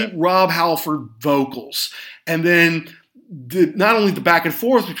howling Rob Halford vocals. And then not only the back and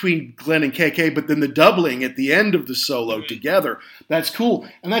forth between Glenn and KK, but then the doubling at the end of the solo together. That's cool.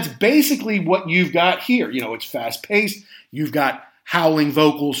 And that's basically what you've got here. It's fast-paced. You've got howling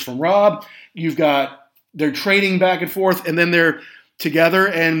vocals from Rob. You've got they're trading back and forth, and then they're together.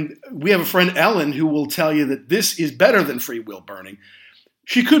 And we have a friend, Ellen, who will tell you that this is better than Free Will Burning.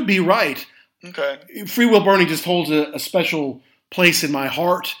 She could be right. Okay. Free Will Burning just holds a special place in my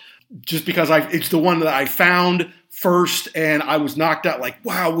heart just because it's the one that I found first, and I was knocked out like,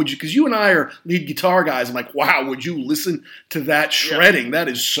 wow, would you? Because you and I are lead guitar guys. I'm like, wow, would you listen to that shredding? Yeah. That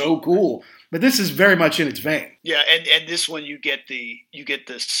is so cool. But this is very much in its vein. Yeah, and this one you get the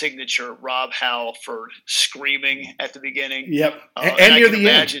signature Rob Halford screaming at the beginning. Yep, and near the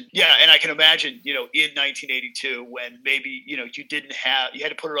end. Yeah, and I can imagine, in 1982 when maybe you had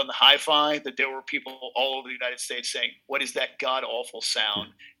to put it on the hi-fi, that there were people all over the United States saying, "What is that god awful sound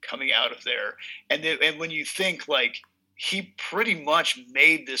coming out of there?" And when you think like, he pretty much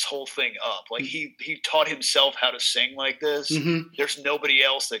made this whole thing up. Like he taught himself how to sing like this. Mm-hmm. There's nobody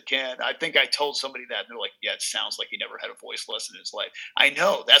else that can. I think I told somebody that, and they're like, yeah, it sounds like he never had a voice lesson in his life. I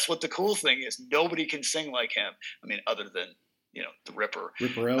know. That's what the cool thing is. Nobody can sing like him. I mean, other than, the Ripper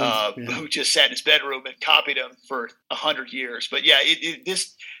who just sat in his bedroom and copied him for 100 years. But yeah,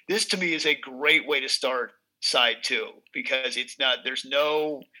 this to me is a great way to start side 2, because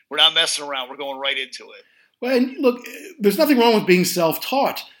we're not messing around. We're going right into it. Well, and look, there's nothing wrong with being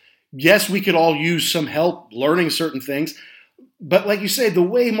self-taught. Yes, we could all use some help learning certain things. But like you say, the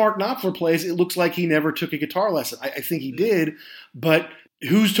way Mark Knopfler plays, it looks like he never took a guitar lesson. I think he did, but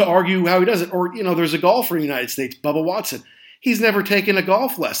who's to argue how he does it? Or, there's a golfer in the United States, Bubba Watson. He's never taken a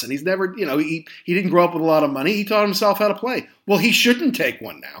golf lesson. He's never, he didn't grow up with a lot of money. He taught himself how to play. Well, he shouldn't take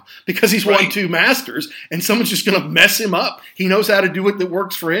one now because he's won 2 Masters and someone's just going to mess him up. He knows how to do it that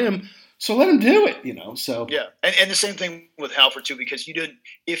works for him. So let him do it, so. Yeah, and the same thing with Halford, too, because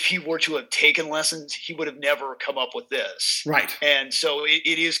if he were to have taken lessons, he would have never come up with this. Right. And so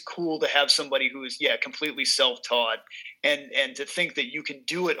it is cool to have somebody who is, completely self-taught, and to think that you can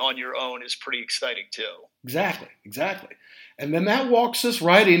do it on your own is pretty exciting, too. Exactly. And then that walks us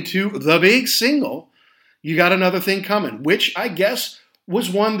right into the big single, You Got Another Thing Coming, which I guess was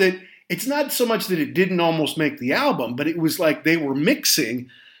one that, it's not so much that it didn't almost make the album, but it was like they were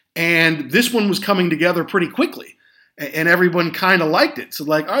mixing. And this one was coming together pretty quickly, and everyone kind of liked it. So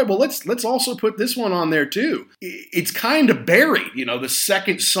like, all right, well, let's also put this one on there too. It's kind of buried, the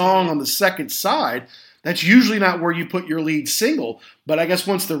second song on the second side. That's usually not where you put your lead single. But I guess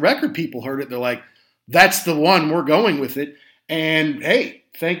once the record people heard it, they're like, that's the one, we're going with it. And hey,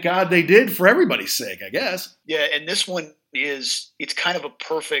 thank God they did for everybody's sake, I guess. Yeah, and this one it's kind of a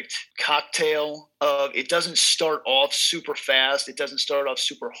perfect cocktail of, it doesn't start off super fast, it doesn't start off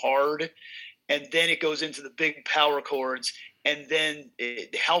super hard, and then it goes into the big power chords, and then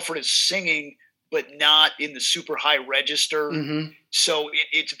Halford is singing but not in the super high register. Mm-hmm. So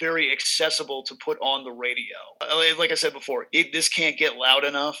it's very accessible to put on the radio. Like I said before, this can't get loud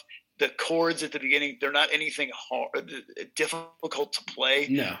enough. The chords at the beginning, they're not anything hard, difficult to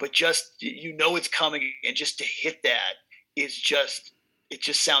play, but just, it's coming, and just to hit that is it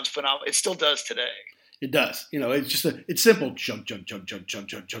just sounds phenomenal. It still does today. It does. It's simple. Jump, jump, jump, jump, jump,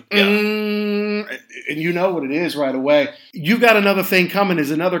 jump, jump. Yeah. And you know what it is right away. You Got Another Thing Coming is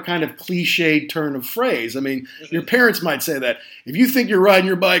another kind of cliched turn of phrase. I mean, your parents might say that. If you think you're riding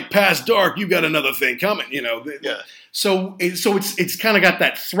your bike past dark, you got another thing coming, Yeah. So it's kind of got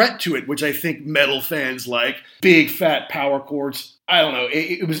that threat to it, which I think metal fans like. Big, fat power chords. I don't know.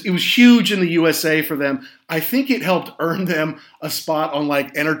 It was huge in the USA for them. I think it helped earn them a spot on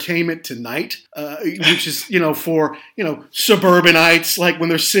like Entertainment Tonight, which is, for, suburbanites, like when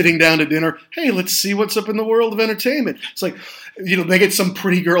they're sitting down to dinner. Hey, let's see what's up in the world of entertainment. It's like, they get some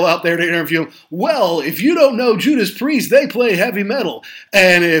pretty girl out there to interview them. Well, if you don't know Judas Priest, they play heavy metal.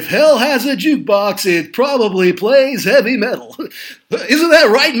 And if hell has a jukebox, it probably plays heavy metal. Isn't that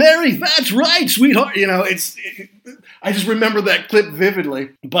right, Mary? That's right, sweetheart. I just remember that clip vividly.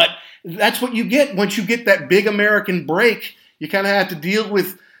 But that's what you get once you get that big American break. You kind of have to deal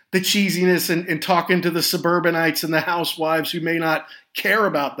with the cheesiness and talking to the suburbanites and the housewives who may not care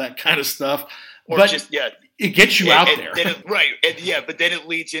about that kind of stuff. Or but just, yeah. It gets you out there. Right. And but then it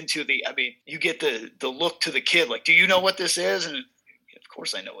leads into you get the look to the kid, like, do you know what this is? And of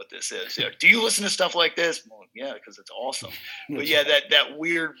course I know what this is. Yeah. Do you listen to stuff like this? Well, yeah, because it's awesome. But yeah, that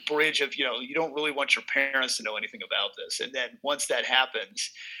weird bridge of, you don't really want your parents to know anything about this. And then once that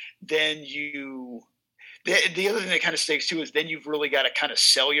happens, then The other thing that kind of stinks too is then you've really got to kind of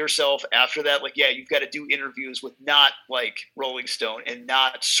sell yourself after that. Like, yeah, you've got to do interviews with not like Rolling Stone and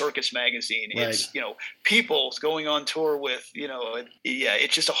not Circus Magazine. Right. It's, People's going on tour with,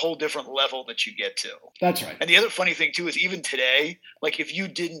 it's just a whole different level that you get to. That's right. And the other funny thing too is even today, like if you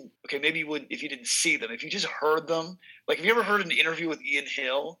didn't, maybe you wouldn't, if you didn't see them, if you just heard them, like have you ever heard an interview with Ian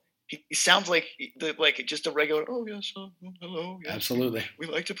Hill? He sounds like just a regular. Oh yes, hello. Yes, absolutely. We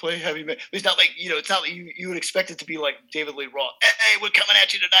like to play heavy metal. It's not like it's not like you would expect it to be like David Lee Roth. Hey, we're coming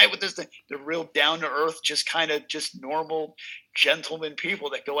at you tonight with this thing. They're real down to earth, just normal gentleman people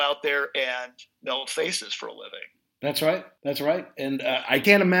that go out there and melt faces for a living. That's right. And I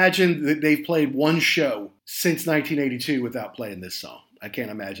can't imagine that they've played one show since 1982 without playing this song. I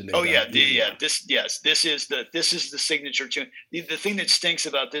can't imagine. This is the signature tune. The thing that stinks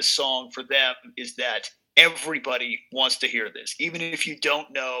about this song for them is that everybody wants to hear this, even if you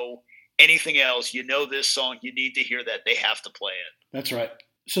don't know anything else. This song. You need to hear that. They have to play it. That's right.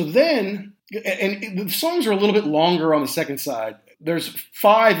 So then, and the songs are a little bit longer on the second side. There's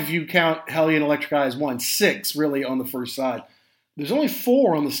 5 if you count Hellion Electric Eye as one, 6 really on the first side. There's only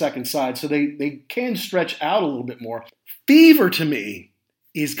 4 on the second side, so they can stretch out a little bit more. Fever to me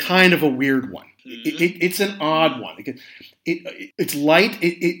is kind of a weird one. It's an odd one. It's light.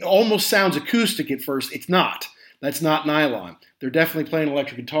 It almost sounds acoustic at first. It's not. That's not nylon. They're definitely playing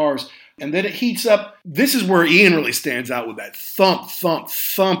electric guitars. And then it heats up. This is where Ian really stands out with that thump, thump,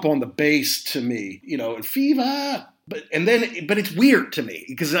 thump on the bass to me. Fever. But it's weird to me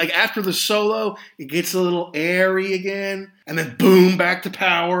because like after the solo, it gets a little airy again, and then boom, back to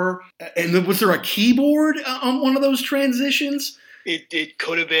power. And then was there a keyboard on one of those transitions? It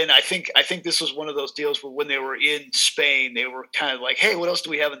could have been. I think this was one of those deals where when they were in Spain, they were kind of like, hey, what else do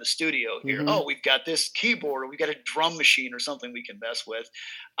we have in the studio here? Mm-hmm. Oh, we've got this keyboard, or we got a drum machine or something we can mess with.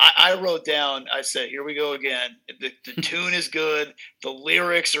 I wrote down, I said, here we go again. The tune is good. The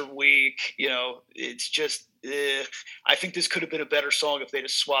lyrics are weak. It's just, I think this could have been a better song if they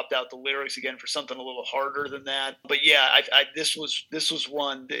just swapped out the lyrics again for something a little harder than that. But yeah, this was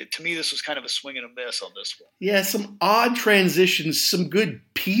one, to me, this was kind of a swing and a miss on this one. Yeah, some odd transitions, some good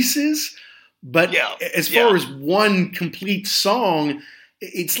pieces. But as far as one complete song,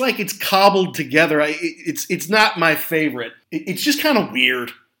 it's like it's cobbled together. It's not my favorite. It's just kind of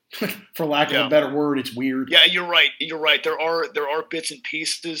weird. For lack of a better word, it's weird. Yeah, you're right. There are bits and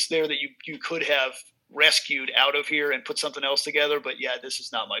pieces there that you could have rescued out of here and put something else together. But yeah, this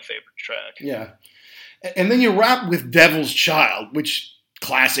is not my favorite track. Yeah. And then you wrap with Devil's Child, which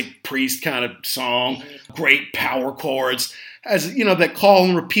classic Priest kind of song, great power chords. As that call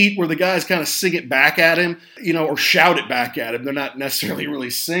and repeat where the guys kind of sing it back at him, or shout it back at him. They're not necessarily really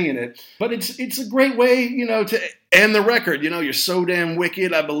singing it, but it's a great way, to end the record. You're so damn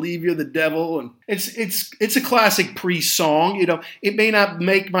wicked. I believe you're the devil, and it's a classic Priest song. It may not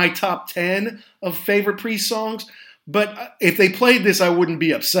make my top 10 of favorite Priest songs, but if they played this, I wouldn't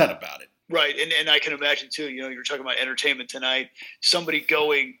be upset about it. Right, and I can imagine too. You're talking about Entertainment Tonight. Somebody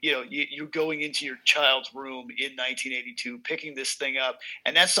going, you're going into your child's room in 1982, picking this thing up,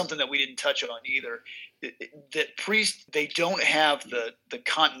 and that's something that we didn't touch on either. That Priest, they don't have the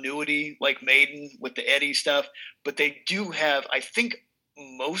continuity like Maiden with the Eddie stuff, but they do have. I think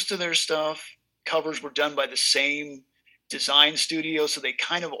most of their stuff covers were done by the same design studio, so they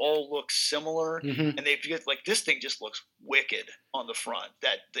kind of all look similar, and they get like this thing just looks wicked on the front.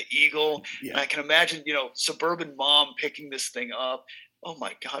 That the eagle, and I can imagine suburban mom picking this thing up. Oh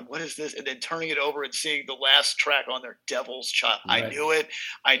my God, what is this? And then turning it over and seeing the last track on there, Devil's Child. Right. I knew it.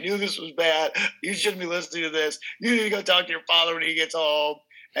 I knew this was bad. You shouldn't be listening to this. You need to go talk to your father when he gets home.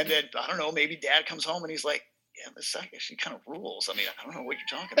 And then I don't know, maybe Dad comes home and he's like, yeah, this actually kind of rules. I mean, I don't know what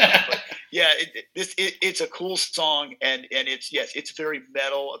you're talking about, but yeah, it's a cool song, and it's very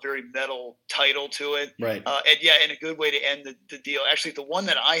metal, a very metal title to it, right? And a good way to end the deal. Actually, the one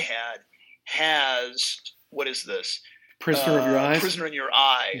that I had has what is this? Prisoner of Your Eyes. Prisoner in Your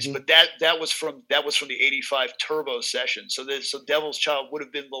Eyes, but that was from the '85 Turbo session. So Devil's Child would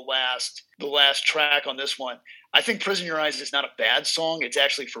have been the last track on this one. I think Prisoner in Your Eyes is not a bad song. It's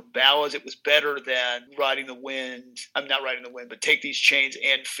actually for ballads. It was better than Riding the Wind. I'm not Riding the Wind, but Take These Chains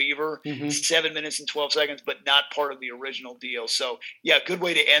and Fever. 7 minutes and 12 seconds, but not part of the original deal. So yeah, good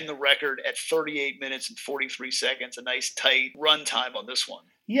way to end the record at 38 minutes and 43 seconds. A nice tight run time on this one.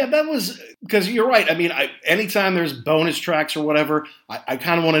 Yeah, that was because you're right. I mean, anytime there's bonus tracks or whatever, I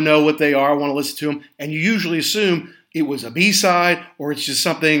kind of want to know what they are. I want to listen to them. And you usually assume it was a B-side or it's just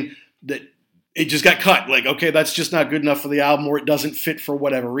something that it just got cut. Like, okay, that's just not good enough for the album or it doesn't fit for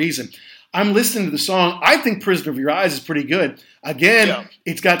whatever reason. I'm listening to the song. I think Prisoner of Your Eyes is pretty good. Again,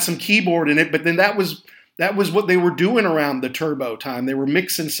 It's got some keyboard in it, but then that was that was what they were doing around the Turbo time. They were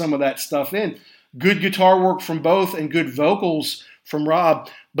mixing some of that stuff in. Good guitar work from both and good vocals from Rob,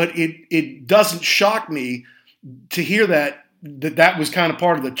 but it doesn't shock me to hear that was kind of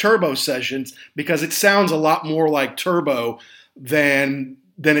part of the Turbo sessions, because it sounds a lot more like Turbo than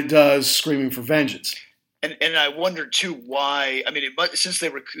it does Screaming for Vengeance. And I wonder too why. I mean, since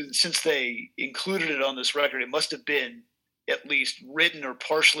they included it on this record, it must have been at least written or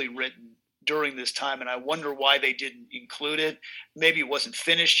partially written during this time, and I wonder why they didn't include it. Maybe it wasn't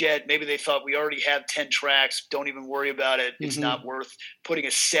finished yet. Maybe they thought, we already have 10 tracks. Don't even worry about it. It's not worth putting a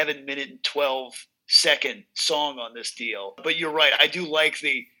 7-minute and 12-second song on this deal. But you're right. I do like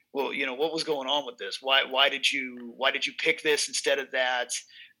what was going on with this? Why did you pick this instead of that?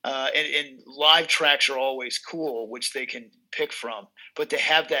 And live tracks are always cool, which they can pick from. But to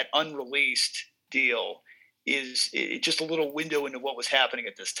have that unreleased deal is just a little window into what was happening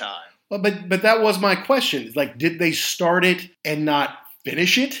at this time. Well, but that was my question. Like, did they start it and not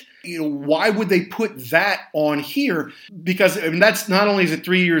finish it? Why would they put that on here? Because that's not only is it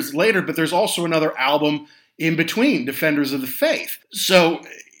 3 years later, but there's also another album in between, Defenders of the Faith. So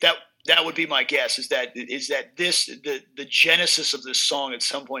that would be my guess. Is that the genesis of this song at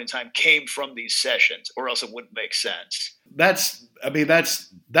some point in time came from these sessions, or else it wouldn't make sense. That's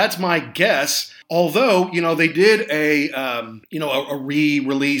my guess. Although, they did a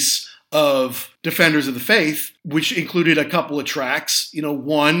re-release of Defenders of the Faith, which included a couple of tracks,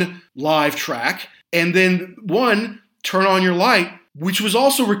 one live track, and then one, Turn On Your Light, which was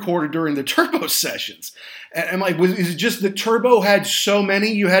also recorded during the Turbo sessions. And I'm like, is it just that Turbo had so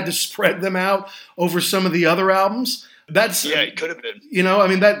many, you had to spread them out over some of the other albums? It could have been.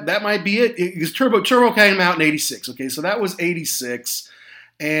 That might be it. Because Turbo came out in 86. Okay, so that was 86.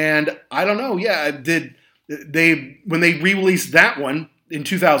 And I don't know. Yeah, when they re-released that one in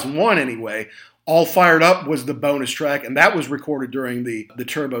 2001 anyway, All Fired Up was the bonus track, and that was recorded during the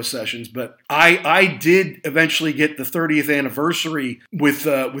Turbo sessions. But I did eventually get the 30th anniversary with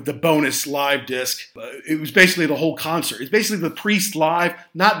the bonus live disc. It was basically the whole concert. It's basically the Priest live,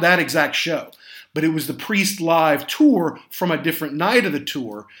 not that exact show, but it was the Priest live tour from a different night of the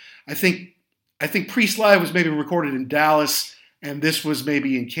tour. I think Priest live was maybe recorded in Dallas, and this was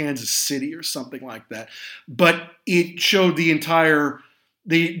maybe in Kansas City or something like that. But it showed the entire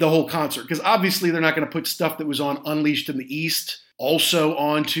the whole concert, because obviously they're not going to put stuff that was on Unleashed in the East also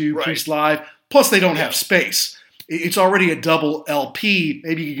onto Priest Live. Plus, they don't have space. It's already a double LP.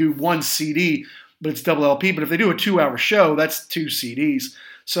 Maybe you could do one CD, but it's double LP. But if they do a 2-hour show, that's 2 CDs.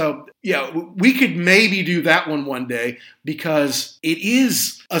 So, yeah, we could maybe do that one day, because it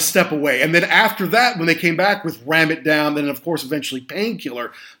is a step away. And then after that, when they came back with Ram It Down, then of course eventually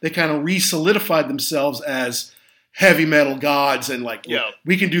Painkiller, they kind of re-solidified themselves as heavy metal gods, and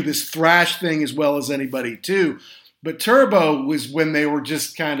we can do this thrash thing as well as anybody too. But Turbo was when they were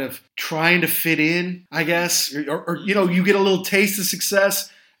just kind of trying to fit in, I guess, or you get a little taste of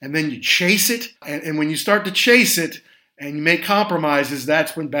success and then you chase it, and when you start to chase it and you make compromises,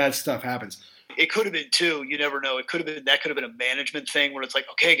 that's when bad stuff happens. It could have been too. You never know. That could have been a management thing where it's like,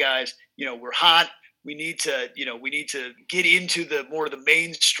 okay, guys, we're hot. We need to get into the more of the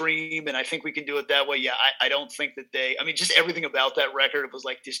mainstream, and I think we can do it that way. Yeah, I don't think that just everything about that record, it was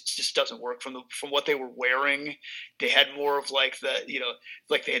like, this just doesn't work from what they were wearing. They had more of like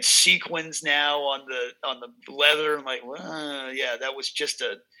they had sequins now on the leather, and that was just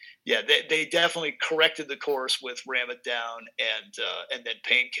they definitely corrected the course with Ram It Down and then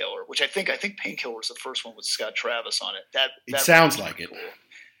Painkiller, which I think Painkiller was the first one with Scott Travis on it. That sounds like it. Cool.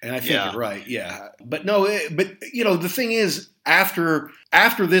 And I think you're right, yeah. But no, the thing is, after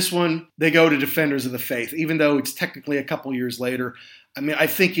this one, they go to Defenders of the Faith, even though it's technically a couple years later. I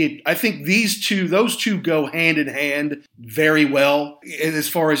think those two go hand in hand very well, as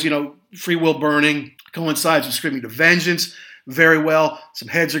far as, Free Will Burning coincides with Screaming to Vengeance very well. Some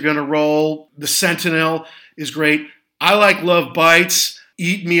heads are gonna roll. The Sentinel is great. I like Love Bites.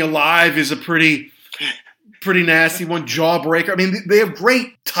 Eat Me Alive is a pretty nasty one. Jawbreaker. They have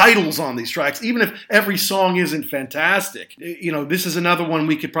great titles on these tracks, even if every song isn't fantastic. This is another one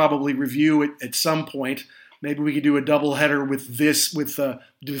we could probably review at some point. Maybe we could do a doubleheader with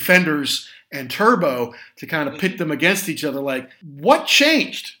Defenders and Turbo to kind of pit them against each other. Like, what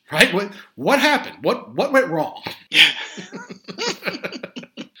changed, right? What happened? What went wrong?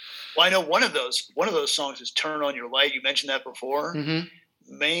 Well, I know one of those songs is "Turn On Your Light." You mentioned that before. Mm-hmm.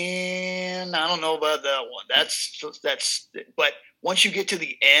 Man, I don't know about that one. That's. But once you get to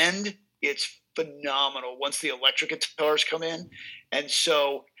the end, it's phenomenal. Once the electric guitars come in, and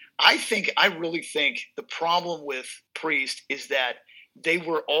so I really think the problem with Priest is that they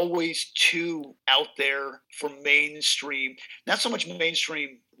were always too out there for mainstream, not so much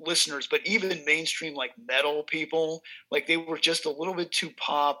mainstream listeners, but even mainstream like metal people. Like they were just a little bit too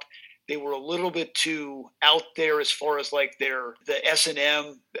pop. They were a little bit too out there as far as like the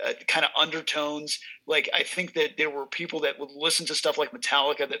S&M kind of undertones. Like I think that there were people that would listen to stuff like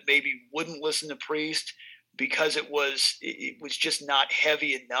Metallica that maybe wouldn't listen to Priest because it was just not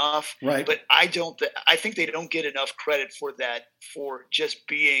heavy enough. Right. But I think they don't get enough credit for that, for just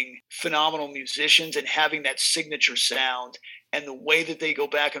being phenomenal musicians and having that signature sound. And the way that they go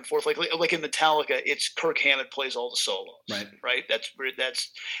back and forth, like in Metallica, it's Kirk Hammett plays all the solos, right? That's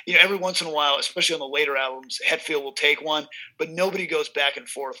every once in a while, especially on the later albums, Hetfield will take one, but nobody goes back and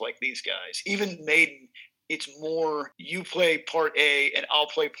forth like these guys. Even Maiden, it's more you play part A and I'll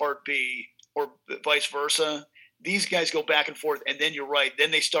play part B, or vice versa. These guys go back and forth, and then you're right.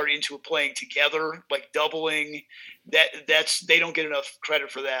 Then they start into playing together, like doubling. They don't get enough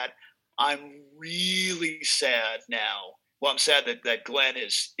credit for that. I'm really sad now. Well, I'm sad that Glenn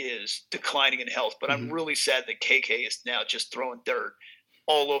is declining in health, but I'm really sad that KK is now just throwing dirt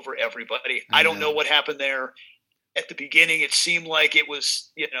all over everybody. I don't know what happened there. At the beginning, it seemed like it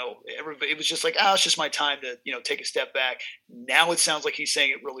was, it was just like, it's just my time to, take a step back. Now it sounds like he's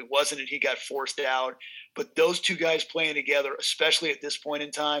saying it really wasn't, and he got forced out. But those two guys playing together, especially at this point in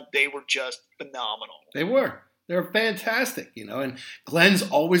time, they were just phenomenal. They were. They're fantastic, and Glenn's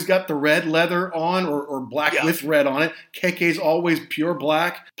always got the red leather on or black with red on it. KK's always pure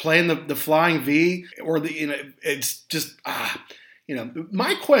black, playing the flying V, or it's just,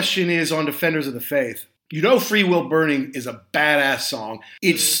 My question is on Defenders of the Faith. Free Will Burning is a badass song.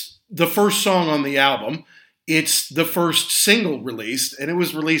 It's the first song on the album. It's the first single released, and it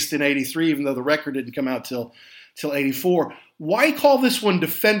was released in 83, even though the record didn't come out till 84. Why call this one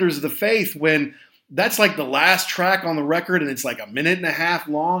Defenders of the Faith when that's like the last track on the record, and it's like a minute and a half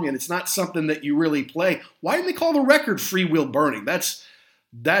long, and it's not something that you really play? Why didn't they call the record Free Will Burning?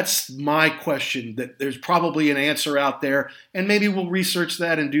 That's my question. That there's probably an answer out there, and maybe we'll research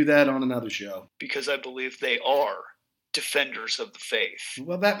that and do that on another show. Because I believe they are defenders of the faith.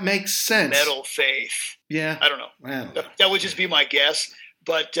 Well, that makes sense. Metal faith. Yeah. I don't know. That would just be my guess.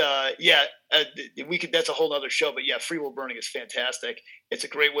 But we could. That's a whole other show. But yeah, Free Will Burning is fantastic. It's a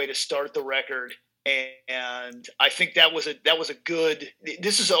great way to start the record. And I think that was a good.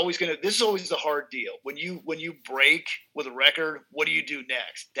 This is always the hard deal when you break with a record. What do you do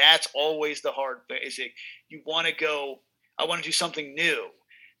next? That's always the hard thing. Is it you want to go? I want to do something new,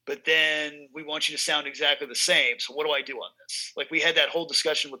 but then we want you to sound exactly the same. So what do I do on this? Like we had that whole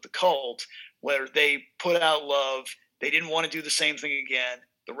discussion with the Cult where they put out Love. They didn't want to do the same thing again.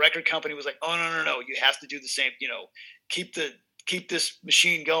 The record company was like, "Oh no, you have to do the same. Keep this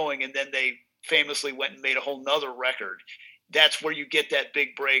machine going." And then they famously went and made a whole nother record. That's where you get that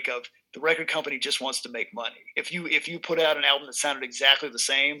big break of the record company just wants to make money. If you put out an album that sounded exactly the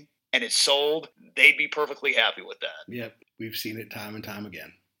same and it sold, they'd be perfectly happy with that. Yep, we've seen it time and time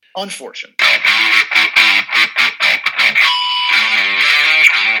again. Unfortunate.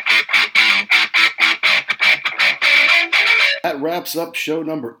 That wraps up show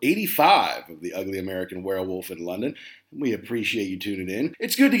number 85 of the Ugly American Werewolf in London. We appreciate you tuning in.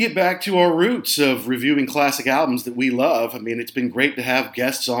 It's good to get back to our roots of reviewing classic albums that we love. I mean, it's been great to have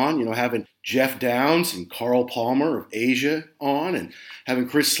guests on, having Jeff Downs and Carl Palmer of Asia on, and having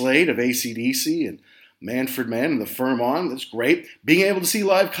Chris Slade of AC/DC and Manfred Mann and The Firm on. That's great. Being able to see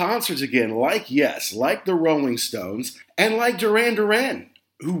live concerts again, like the Rolling Stones, and like Duran Duran,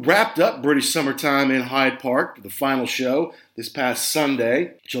 who wrapped up British Summertime in Hyde Park for the final show this past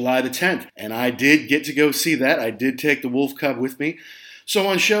Sunday, July the 10th. And I did get to go see that. I did take the Wolf Cub with me. So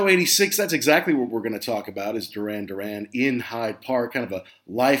on show 86, that's exactly what we're going to talk about, is Duran Duran in Hyde Park. Kind of a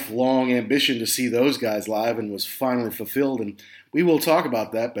lifelong ambition to see those guys live, and was finally fulfilled. And we will talk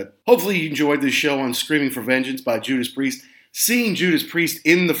about that. But hopefully you enjoyed this show on Screaming for Vengeance by Judas Priest. Seeing Judas Priest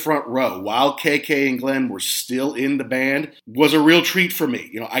in the front row while KK and Glenn were still in the band was a real treat for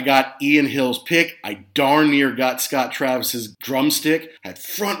me. I got Ian Hill's pick. I darn near got Scott Travis's drumstick. At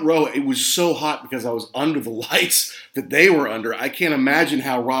front row, it was so hot because I was under the lights that they were under. I can't imagine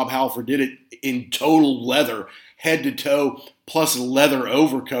how Rob Halford did it in total leather, head to toe, plus a leather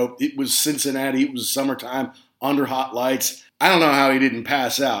overcoat. It was Cincinnati. It was summertime, under hot lights. I don't know how he didn't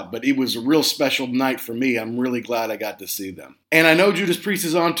pass out, but it was a real special night for me. I'm really glad I got to see them. And I know Judas Priest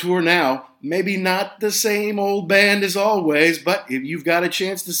is on tour now. Maybe not the same old band as always, but if you've got a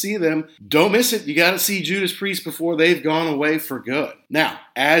chance to see them, don't miss it. You got to see Judas Priest before they've gone away for good. Now,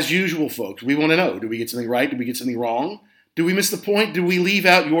 as usual, folks, we want to know, did we get something right? Did we get something wrong? Did we miss the point? Did we leave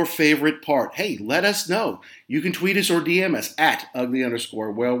out your favorite part? Hey, let us know. You can tweet us or DM us at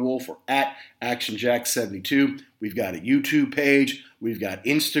ugly_werewolf or at actionjack72. We've got a YouTube page. We've got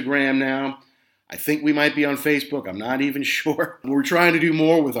Instagram now. I think we might be on Facebook. I'm not even sure. We're trying to do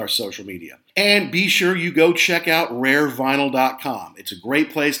more with our social media. And be sure you go check out rarevinyl.com. It's a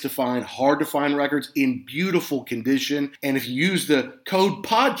great place to find hard-to-find records in beautiful condition. And if you use the code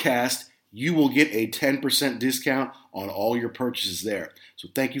podcast, you will get a 10% discount on all your purchases there. So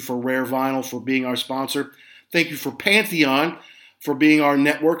thank you for Rare Vinyl for being our sponsor. Thank you for Pantheon for being our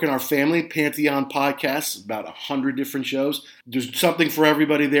network and our family. Pantheon Podcasts, about 100 different shows. There's something for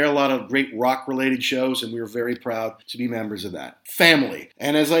everybody there, a lot of great rock-related shows, and we're very proud to be members of that family.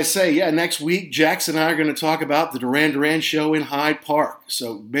 And as I say, next week, Jax and I are going to talk about the Duran Duran show in Hyde Park.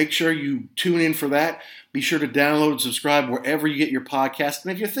 So make sure you tune in for that. Be sure to download and subscribe wherever you get your podcast.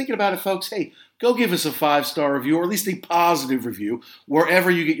 And if you're thinking about it, folks, hey, go give us a 5-star review, or at least a positive review, wherever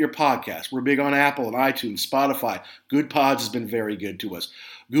you get your podcast. We're big on Apple and iTunes, Spotify. Good Pods has been very good to us.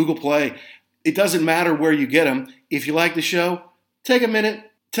 Google Play. It doesn't matter where you get them. If you like the show, take a minute,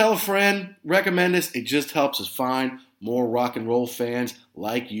 tell a friend, recommend us. It just helps us find more rock and roll fans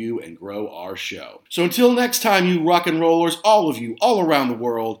like you and grow our show. So until next time, you rock and rollers, all of you, all around the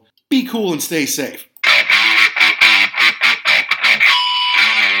world, be cool and stay safe.